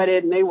pirouetted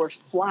and they were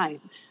flying.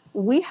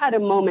 We had a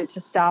moment to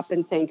stop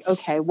and think,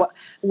 okay, what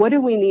do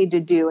we need to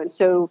do? And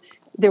so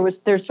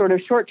there's sort of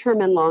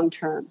short-term and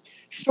long-term.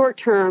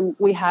 Short-term,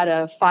 we had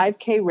a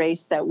 5K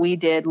race that we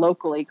did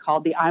locally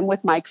called the I'm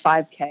With Mike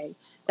 5K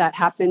that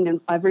happened in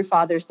every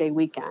Father's Day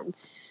weekend.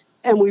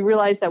 And we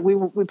realized that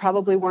we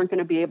probably weren't going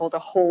to be able to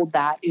hold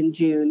that in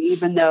June,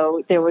 even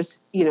though there was,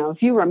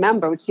 if you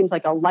remember, which seems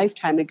like a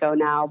lifetime ago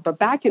now, but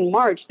back in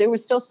March, there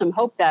was still some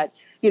hope that,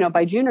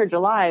 by June or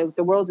July,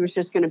 the world was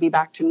just going to be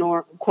back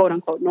to quote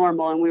unquote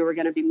normal, and we were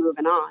going to be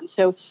moving on.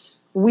 So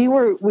we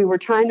were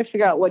trying to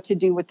figure out what to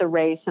do with the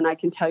race, and I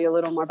can tell you a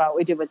little more about what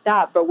we did with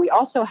that. But we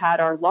also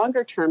had our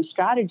longer term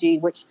strategy,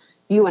 which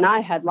you and I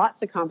had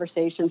lots of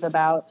conversations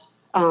about,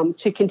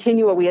 to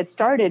continue what we had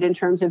started in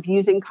terms of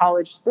using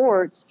college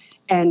sports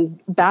and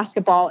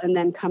basketball, and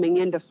then coming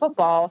into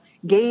football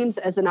games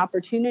as an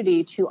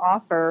opportunity to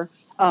offer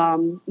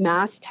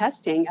mass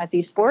testing at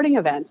these sporting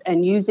events,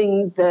 and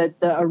using the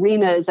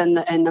arenas and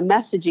the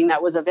messaging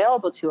that was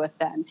available to us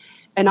then.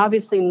 And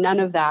obviously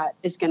none of that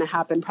is going to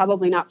happen,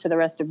 probably not for the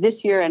rest of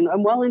this year, and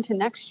well into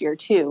next year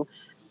too.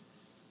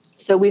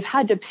 So we've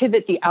had to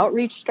pivot the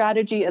outreach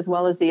strategy as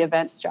well as the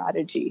event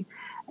strategy.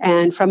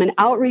 And from an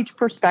outreach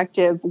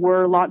perspective,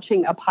 we're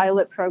launching a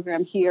pilot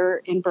program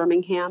here in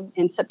Birmingham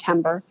in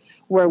September,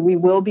 where we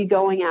will be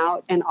going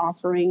out and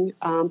offering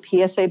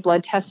PSA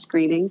blood test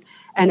screening.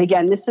 And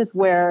again, this is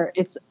where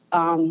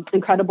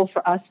incredible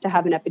for us to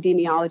have an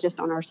epidemiologist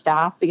on our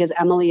staff because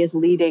Emily is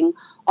leading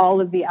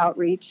all of the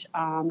outreach.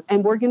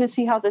 And we're going to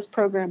see how this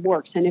program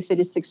works. And if it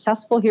is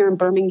successful here in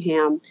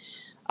Birmingham,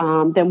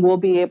 then we'll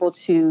be able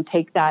to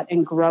take that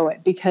and grow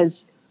it.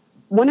 Because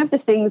one of the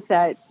things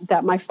that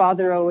my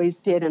father always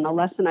did, and a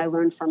lesson I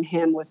learned from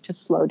him, was to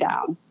slow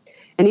down.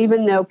 And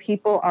even though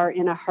people are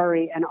in a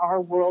hurry and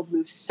our world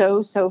moves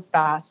so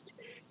fast,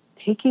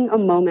 taking a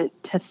moment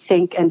to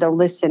think and to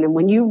listen. And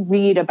when you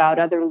read about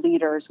other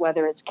leaders,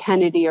 whether it's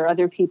Kennedy or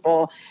other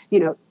people,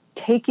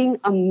 taking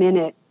a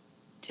minute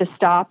to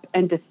stop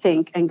and to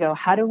think and go,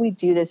 how do we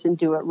do this and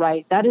do it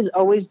right? That has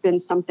always been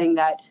something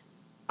that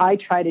I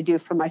try to do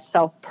for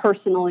myself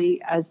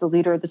personally as the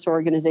leader of this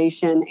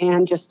organization,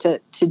 and just to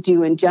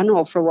do in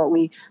general for what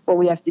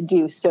we have to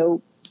do.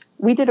 So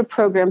we did a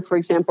program, for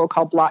example,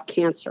 called Block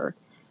Cancer.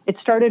 It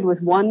started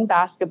with one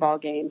basketball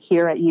game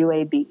here at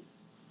UAB.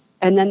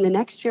 And then the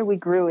next year we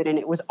grew it, and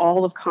it was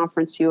all of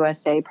Conference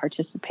USA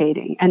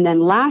participating. And then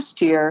last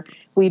year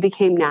we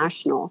became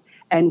national,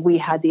 and we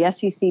had the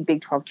SEC Big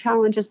 12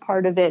 Challenge as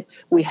part of it.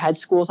 We had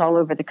schools all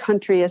over the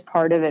country as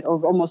part of it.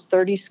 Over almost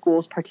 30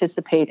 schools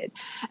participated.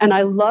 And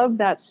I love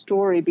that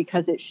story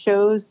because it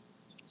shows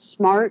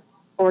smart,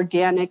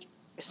 organic,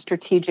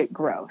 strategic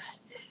growth.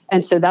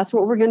 And so that's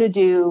what we're going to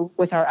do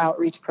with our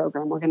outreach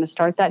program. We're going to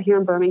start that here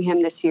in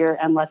Birmingham this year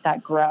and let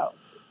that grow.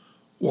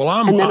 Well,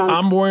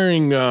 I'm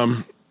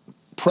wearing...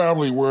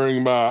 proudly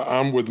wearing my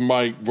I'm with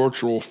Mike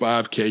virtual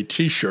 5K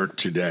T-shirt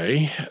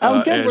today.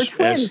 Oh, good. We're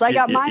twins. I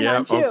got mine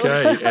on too.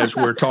 Okay, as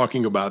we're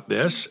talking about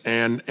this.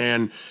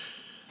 And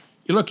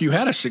look, you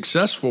had a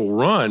successful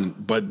run,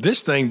 but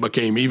this thing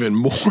became even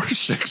more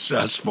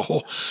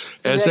successful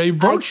as a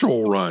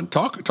virtual run.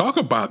 Talk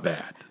about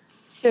that.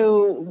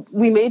 So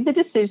we made the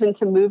decision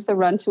to move the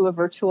run to a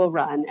virtual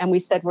run, and we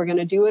said we're going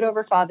to do it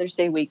over Father's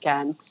Day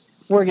weekend.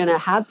 We're going to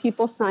have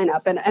people sign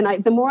up. And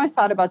the more I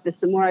thought about this,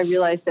 the more I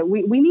realized that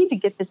we need to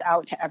get this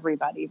out to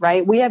everybody,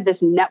 right? We have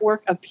this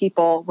network of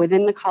people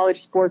within the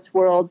college sports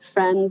world,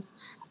 friends,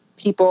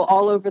 people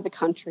all over the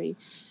country.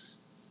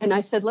 And I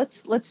said,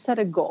 let's set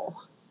a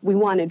goal. We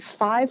wanted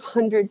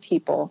 500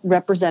 people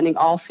representing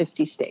all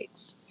 50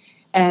 states.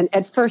 And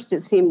at first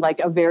it seemed like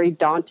a very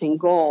daunting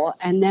goal.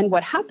 And then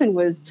what happened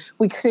was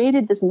we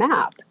created this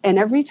map. And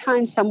every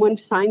time someone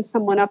signed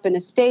someone up in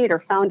a state or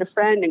found a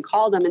friend and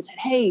called them and said,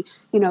 hey,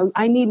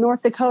 I need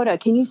North Dakota.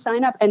 Can you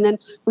sign up? And then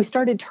we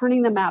started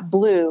turning the map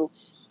blue.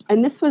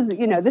 And this was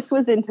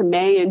into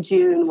May and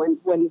June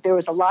when there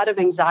was a lot of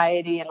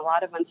anxiety and a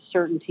lot of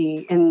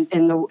uncertainty in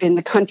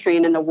the country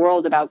and in the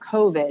world about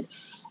COVID.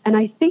 And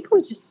I think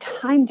we just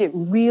timed it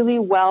really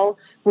well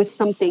with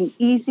something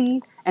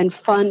easy and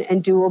fun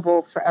and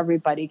doable for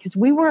everybody, because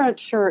we weren't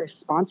sure if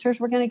sponsors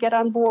were going to get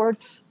on board.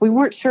 We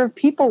weren't sure if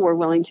people were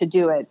willing to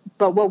do it.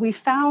 But what we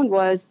found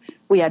was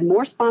we had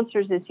more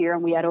sponsors this year,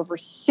 and we had over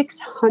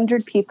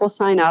 600 people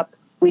sign up.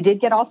 We did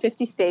get all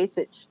 50 states.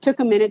 It took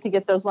a minute to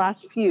get those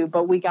last few,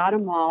 but we got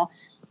them all.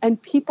 And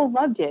people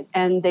loved it.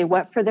 And they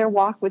went for their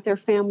walk with their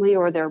family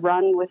or their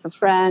run with a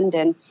friend,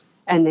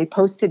 and they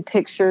posted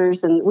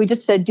pictures. And we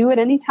just said, do it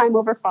anytime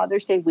over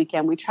Father's Day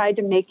weekend. We tried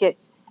to make it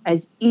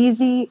as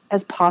easy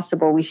as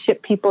possible. We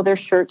shipped people their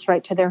shirts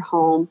right to their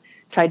home,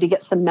 tried to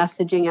get some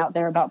messaging out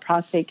there about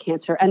prostate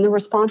cancer, and the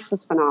response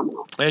was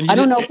phenomenal. And I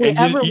don't know if we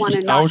ever want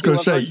to. I was going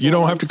to say, you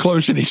don't have to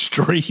close any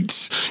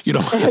streets. You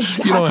don't.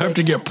 Exactly. You don't have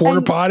to get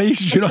porta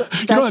potties. You don't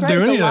have to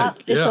do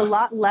anything. It's a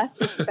lot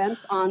less expense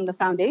on the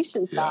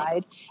foundation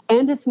side,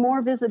 and it's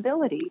more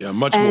visibility. Yeah,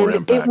 much more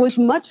impact. It was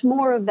much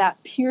more of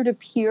that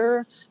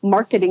peer-to-peer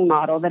marketing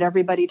model that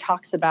everybody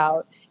talks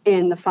about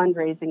in the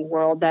fundraising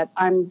world that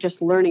I'm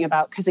just learning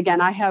about. Because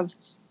again,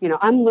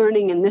 I'm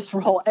learning in this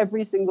role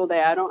every single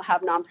day. I don't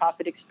have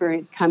nonprofit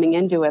experience coming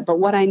into it. But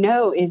what I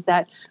know is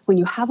that when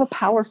you have a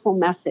powerful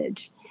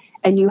message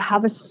and you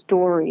have a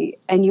story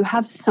and you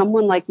have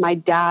someone like my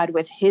dad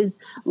with his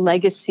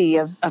legacy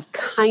of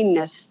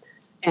kindness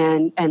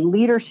and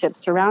leadership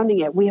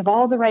surrounding it, we have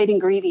all the right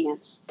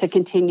ingredients to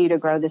continue to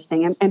grow this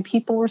thing, and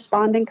people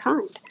respond in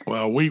kind.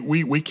 Well,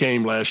 we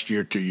came last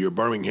year to your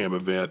Birmingham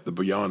event, the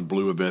Beyond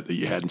Blue event that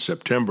you had in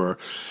September,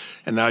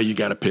 and now you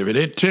got to pivot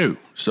it too.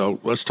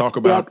 So let's talk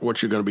about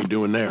what you're going to be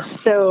doing there.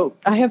 So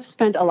I have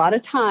spent a lot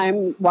of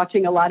time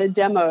watching a lot of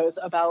demos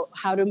about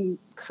how to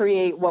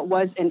create what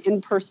was an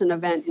in-person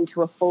event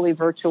into a fully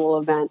virtual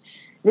event.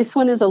 This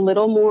one is a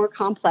little more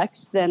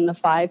complex than the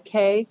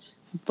 5K,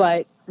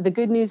 but the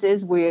good news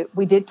is we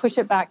did push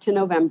it back to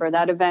November.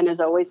 That event is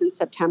always in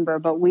September,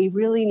 but we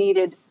really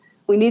needed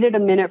a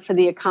minute for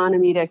the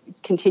economy to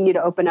continue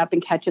to open up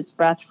and catch its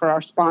breath for our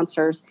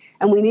sponsors.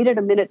 And we needed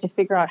a minute to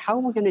figure out how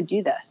we're going to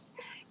do this.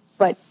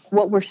 But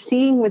what we're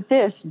seeing with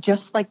this,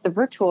 just like the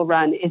virtual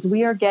run, is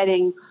we are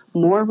getting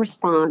more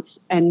response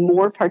and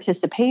more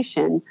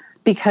participation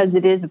because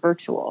it is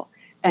virtual.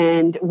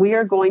 And we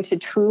are going to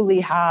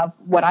truly have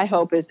what I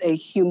hope is a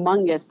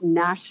humongous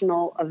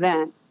national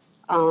event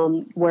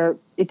where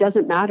it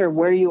doesn't matter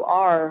where you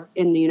are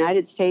in the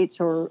United States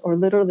or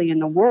literally in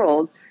the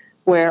world,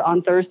 where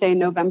on Thursday,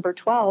 November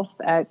 12th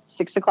at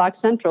 6 o'clock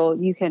Central,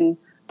 you can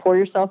pour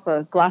yourself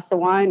a glass of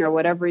wine or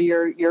whatever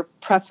your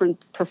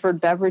preferred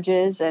beverage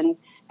is, and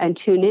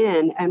tune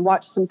in and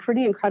watch some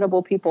pretty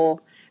incredible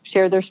people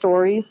share their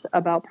stories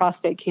about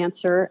prostate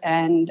cancer,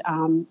 and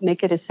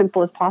make it as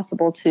simple as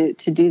possible to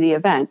do the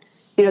event.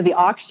 The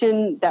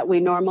auction that we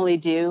normally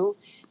do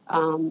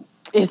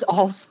is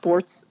all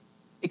sports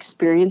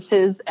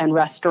experiences and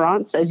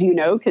restaurants, as you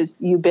know, because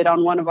you bid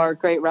on one of our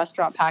great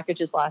restaurant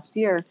packages last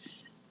year.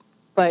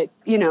 But,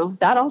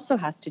 that also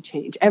has to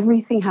change.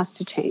 Everything has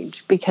to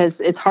change,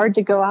 because it's hard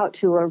to go out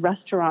to a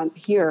restaurant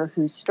here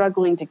who's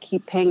struggling to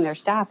keep paying their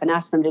staff and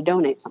ask them to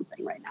donate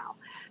something right now.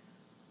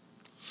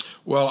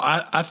 Well,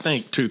 I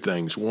think two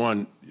things.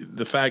 One,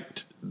 the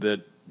fact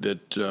that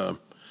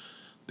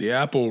the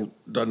apple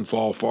doesn't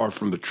fall far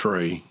from the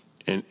tree.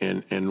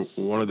 And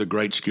one of the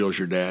great skills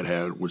your dad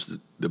had was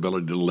the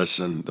ability to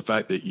listen. The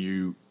fact that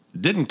you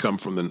didn't come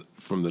from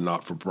the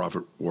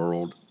not-for-profit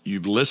world,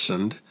 you've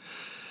listened.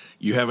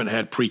 You haven't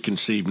had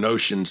preconceived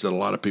notions that a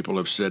lot of people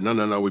have said,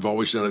 no, we've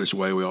always done it this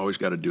way, we always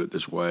got to do it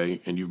this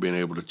way, and you've been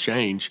able to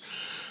change.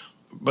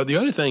 But the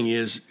other thing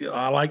is,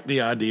 I like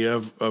the idea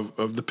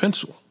of the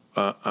pencil.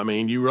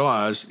 You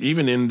realize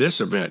even in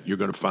this event, you're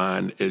going to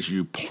find as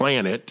you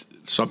plan it,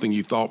 something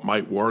you thought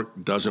might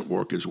work doesn't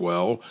work as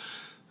well.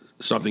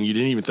 Something you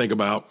didn't even think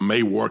about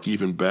may work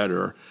even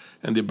better,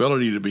 and the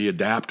ability to be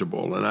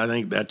adaptable. And I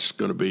think that's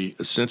going to be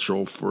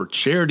essential for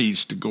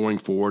charities to going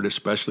forward,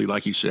 especially,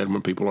 like you said,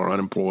 when people are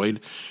unemployed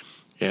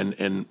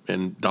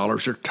and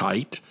dollars are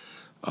tight.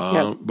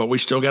 Yep. But we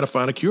still got to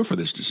find a cure for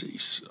this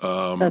disease.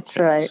 That's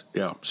right.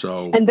 Yeah.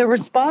 So, and the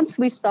response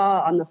we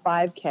saw on the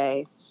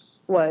 5K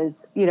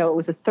was, it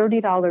was a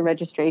 $30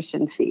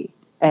 registration fee,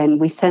 and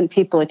we sent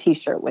people a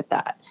T-shirt with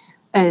that.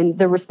 And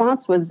the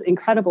response was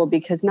incredible,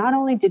 because not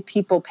only did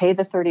people pay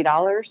the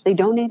 $30, they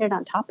donated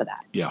on top of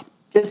that. Yeah.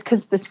 Just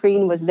because the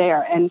screen was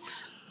there. And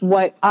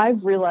what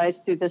I've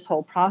realized through this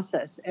whole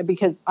process,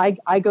 because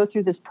I go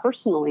through this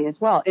personally as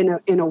well,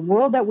 in a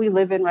world that we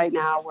live in right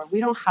now, where we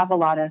don't have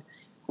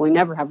we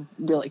never have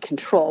really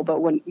control, but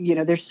when,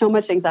 there's so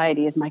much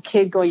anxiety. Is my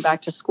kid going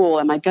back to school?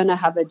 Am I going to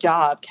have a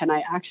job? Can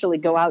I actually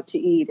go out to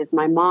eat? Is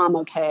my mom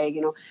okay?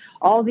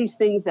 All these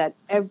things that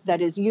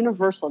is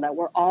universal, that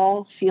we're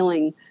all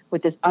feeling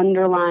with this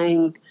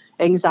underlying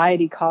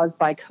anxiety caused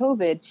by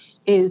COVID,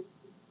 is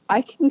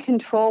I can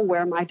control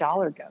where my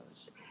dollar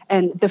goes.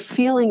 And the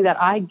feeling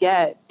that I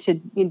get to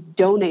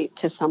donate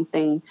to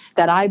something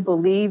that I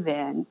believe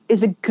in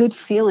is a good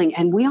feeling.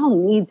 And we all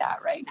need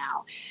that right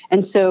now.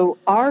 And so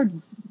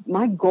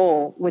my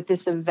goal with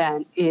this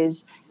event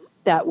is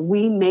that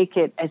we make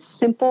it as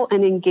simple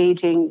and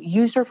engaging,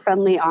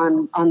 user-friendly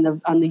on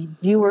the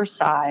viewer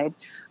side,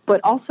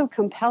 but also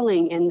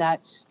compelling in that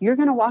you're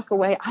going to walk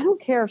away. I don't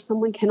care if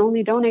someone can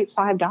only donate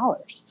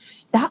 $5.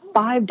 That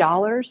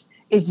 $5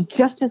 is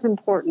just as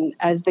important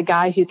as the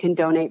guy who can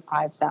donate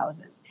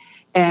 $5,000.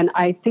 And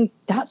I think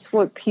that's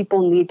what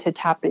people need to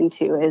tap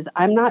into. Is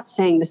I'm not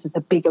saying this is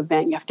a big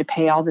event, you have to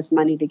pay all this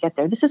money to get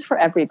there. This is for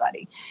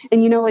everybody.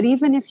 And you know what?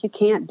 Even if you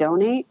can't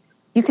donate,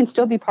 you can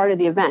still be part of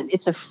the event.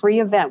 It's a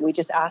free event. We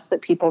just ask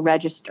that people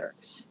register.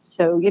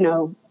 So,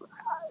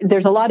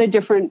 there's a lot of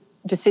different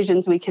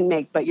decisions we can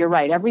make, but you're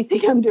right.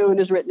 Everything I'm doing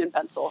is written in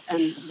pencil,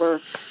 and we're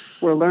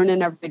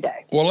learning every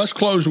day. Well, let's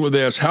close with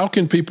this. How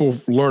can people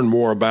learn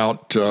more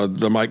about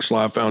the Mike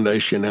Slive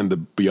Foundation and the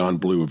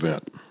Beyond Blue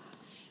event?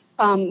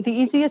 The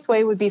easiest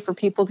way would be for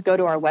people to go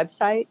to our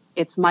website.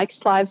 It's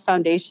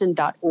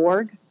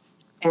MikeSliveFoundation.org.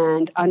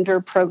 And under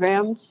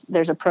programs,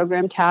 there's a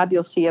program tab.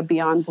 You'll see a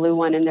Beyond Blue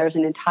one, and there's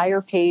an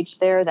entire page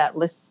there that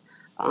lists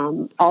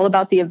all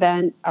about the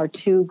event. Our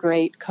two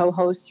great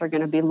co-hosts are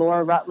going to be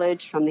Laura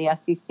Rutledge from the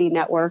SEC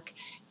Network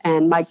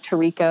and Mike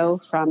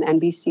Tirico from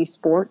NBC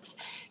Sports.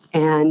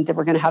 And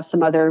we're going to have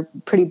some other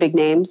pretty big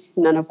names,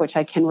 none of which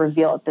I can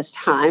reveal at this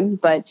time,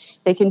 but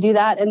they can do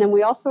that. And then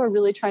we also are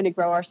really trying to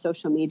grow our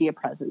social media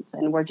presence.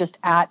 And we're just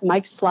at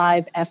Mike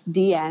Slive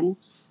FDN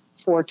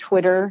for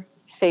Twitter,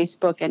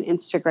 Facebook, and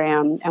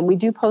Instagram. And we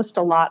do post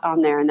a lot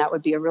on there, and that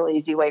would be a really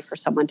easy way for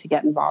someone to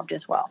get involved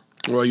as well.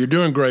 Well, you're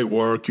doing great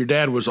work. Your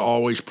dad was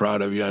always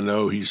proud of you. I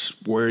know he's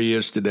where he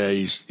is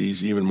today.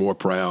 He's even more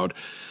proud.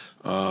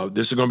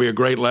 This is going to be a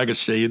great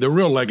legacy. The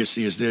real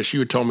legacy is this. You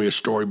had told me a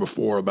story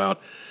before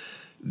about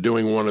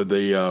doing one of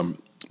the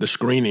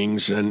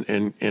screenings, and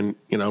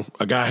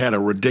a guy had a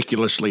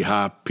ridiculously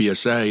high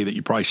PSA that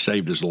you probably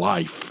saved his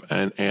life,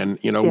 and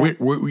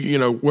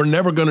we're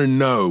never going to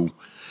know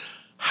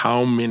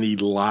how many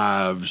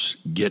lives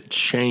get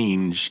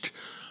changed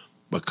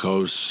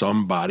because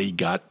somebody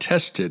got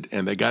tested,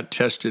 and they got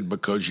tested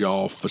because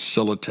y'all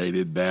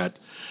facilitated that,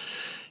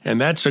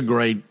 and that's a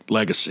great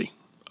legacy.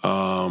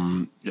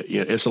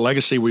 It's a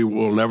legacy we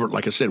will never,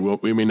 like I said,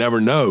 we may never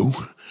know.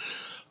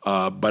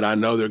 But I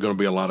know there are going to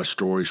be a lot of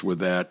stories with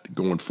that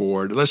going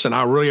forward. Listen,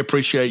 I really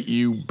appreciate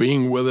you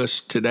being with us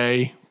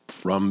today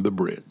from the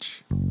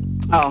bridge.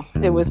 Oh,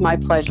 it was my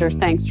pleasure.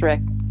 Thanks,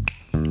 Rick.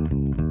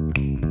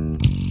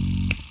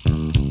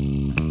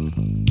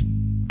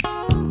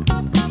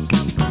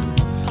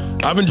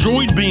 I've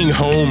enjoyed being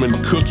home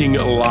and cooking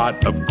a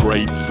lot of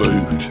great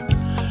food.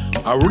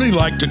 I really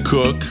like to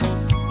cook,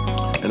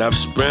 and I've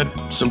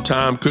spent some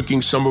time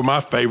cooking some of my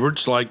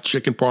favorites like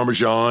chicken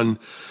parmesan,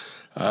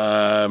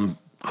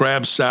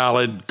 crab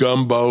salad,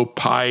 gumbo,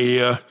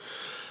 paella,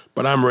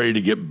 but I'm ready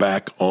to get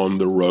back on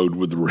the road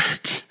with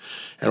Rick.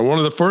 And one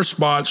of the first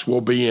spots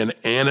will be in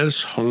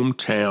Anna's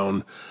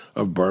hometown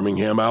of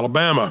Birmingham,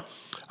 Alabama.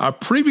 I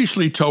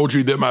previously told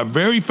you that my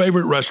very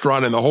favorite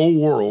restaurant in the whole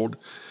world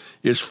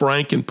is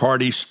Frank and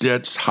Party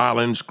Stitt's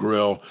Highlands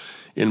Grill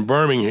in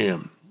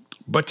Birmingham.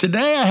 But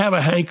today I have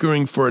a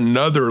hankering for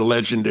another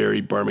legendary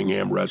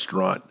Birmingham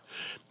restaurant,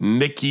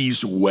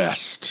 Nicky's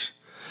West.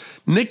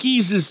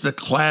 Nicky's is the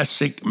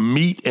classic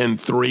meat and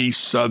three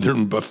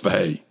Southern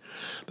buffet.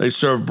 They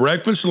serve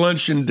breakfast,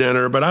 lunch, and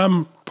dinner, but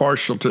I'm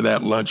partial to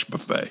that lunch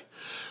buffet.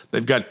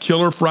 They've got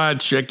killer fried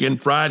chicken,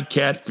 fried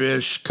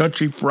catfish,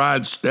 country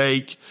fried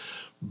steak,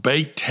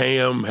 baked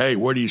ham. Hey,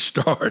 where do you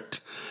start?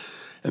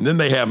 And then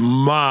they have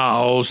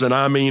miles, and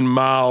I mean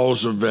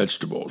miles of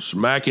vegetables,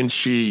 mac and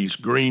cheese,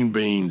 green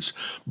beans,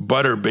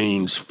 butter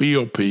beans,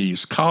 field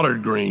peas,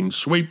 collard greens,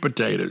 sweet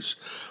potatoes,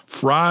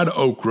 fried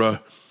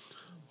okra,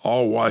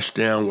 all washed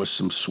down with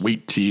some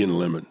sweet tea and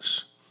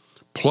lemons.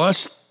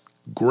 Plus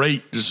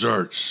great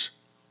desserts.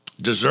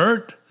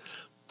 Dessert,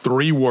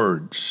 3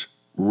 words,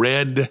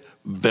 red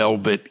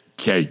velvet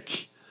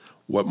cake.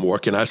 What more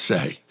can I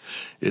say?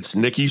 It's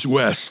Nicky's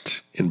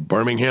West in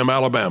Birmingham,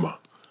 Alabama,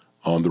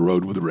 on the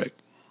road with Rick.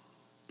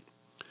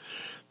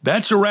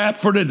 That's a wrap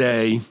for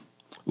today.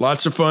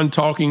 Lots of fun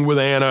talking with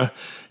Anna,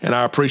 and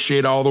I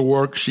appreciate all the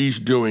work she's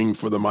doing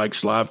for the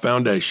Mike's Live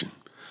Foundation.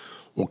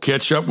 We'll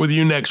catch up with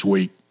you next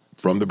week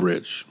from the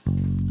bridge.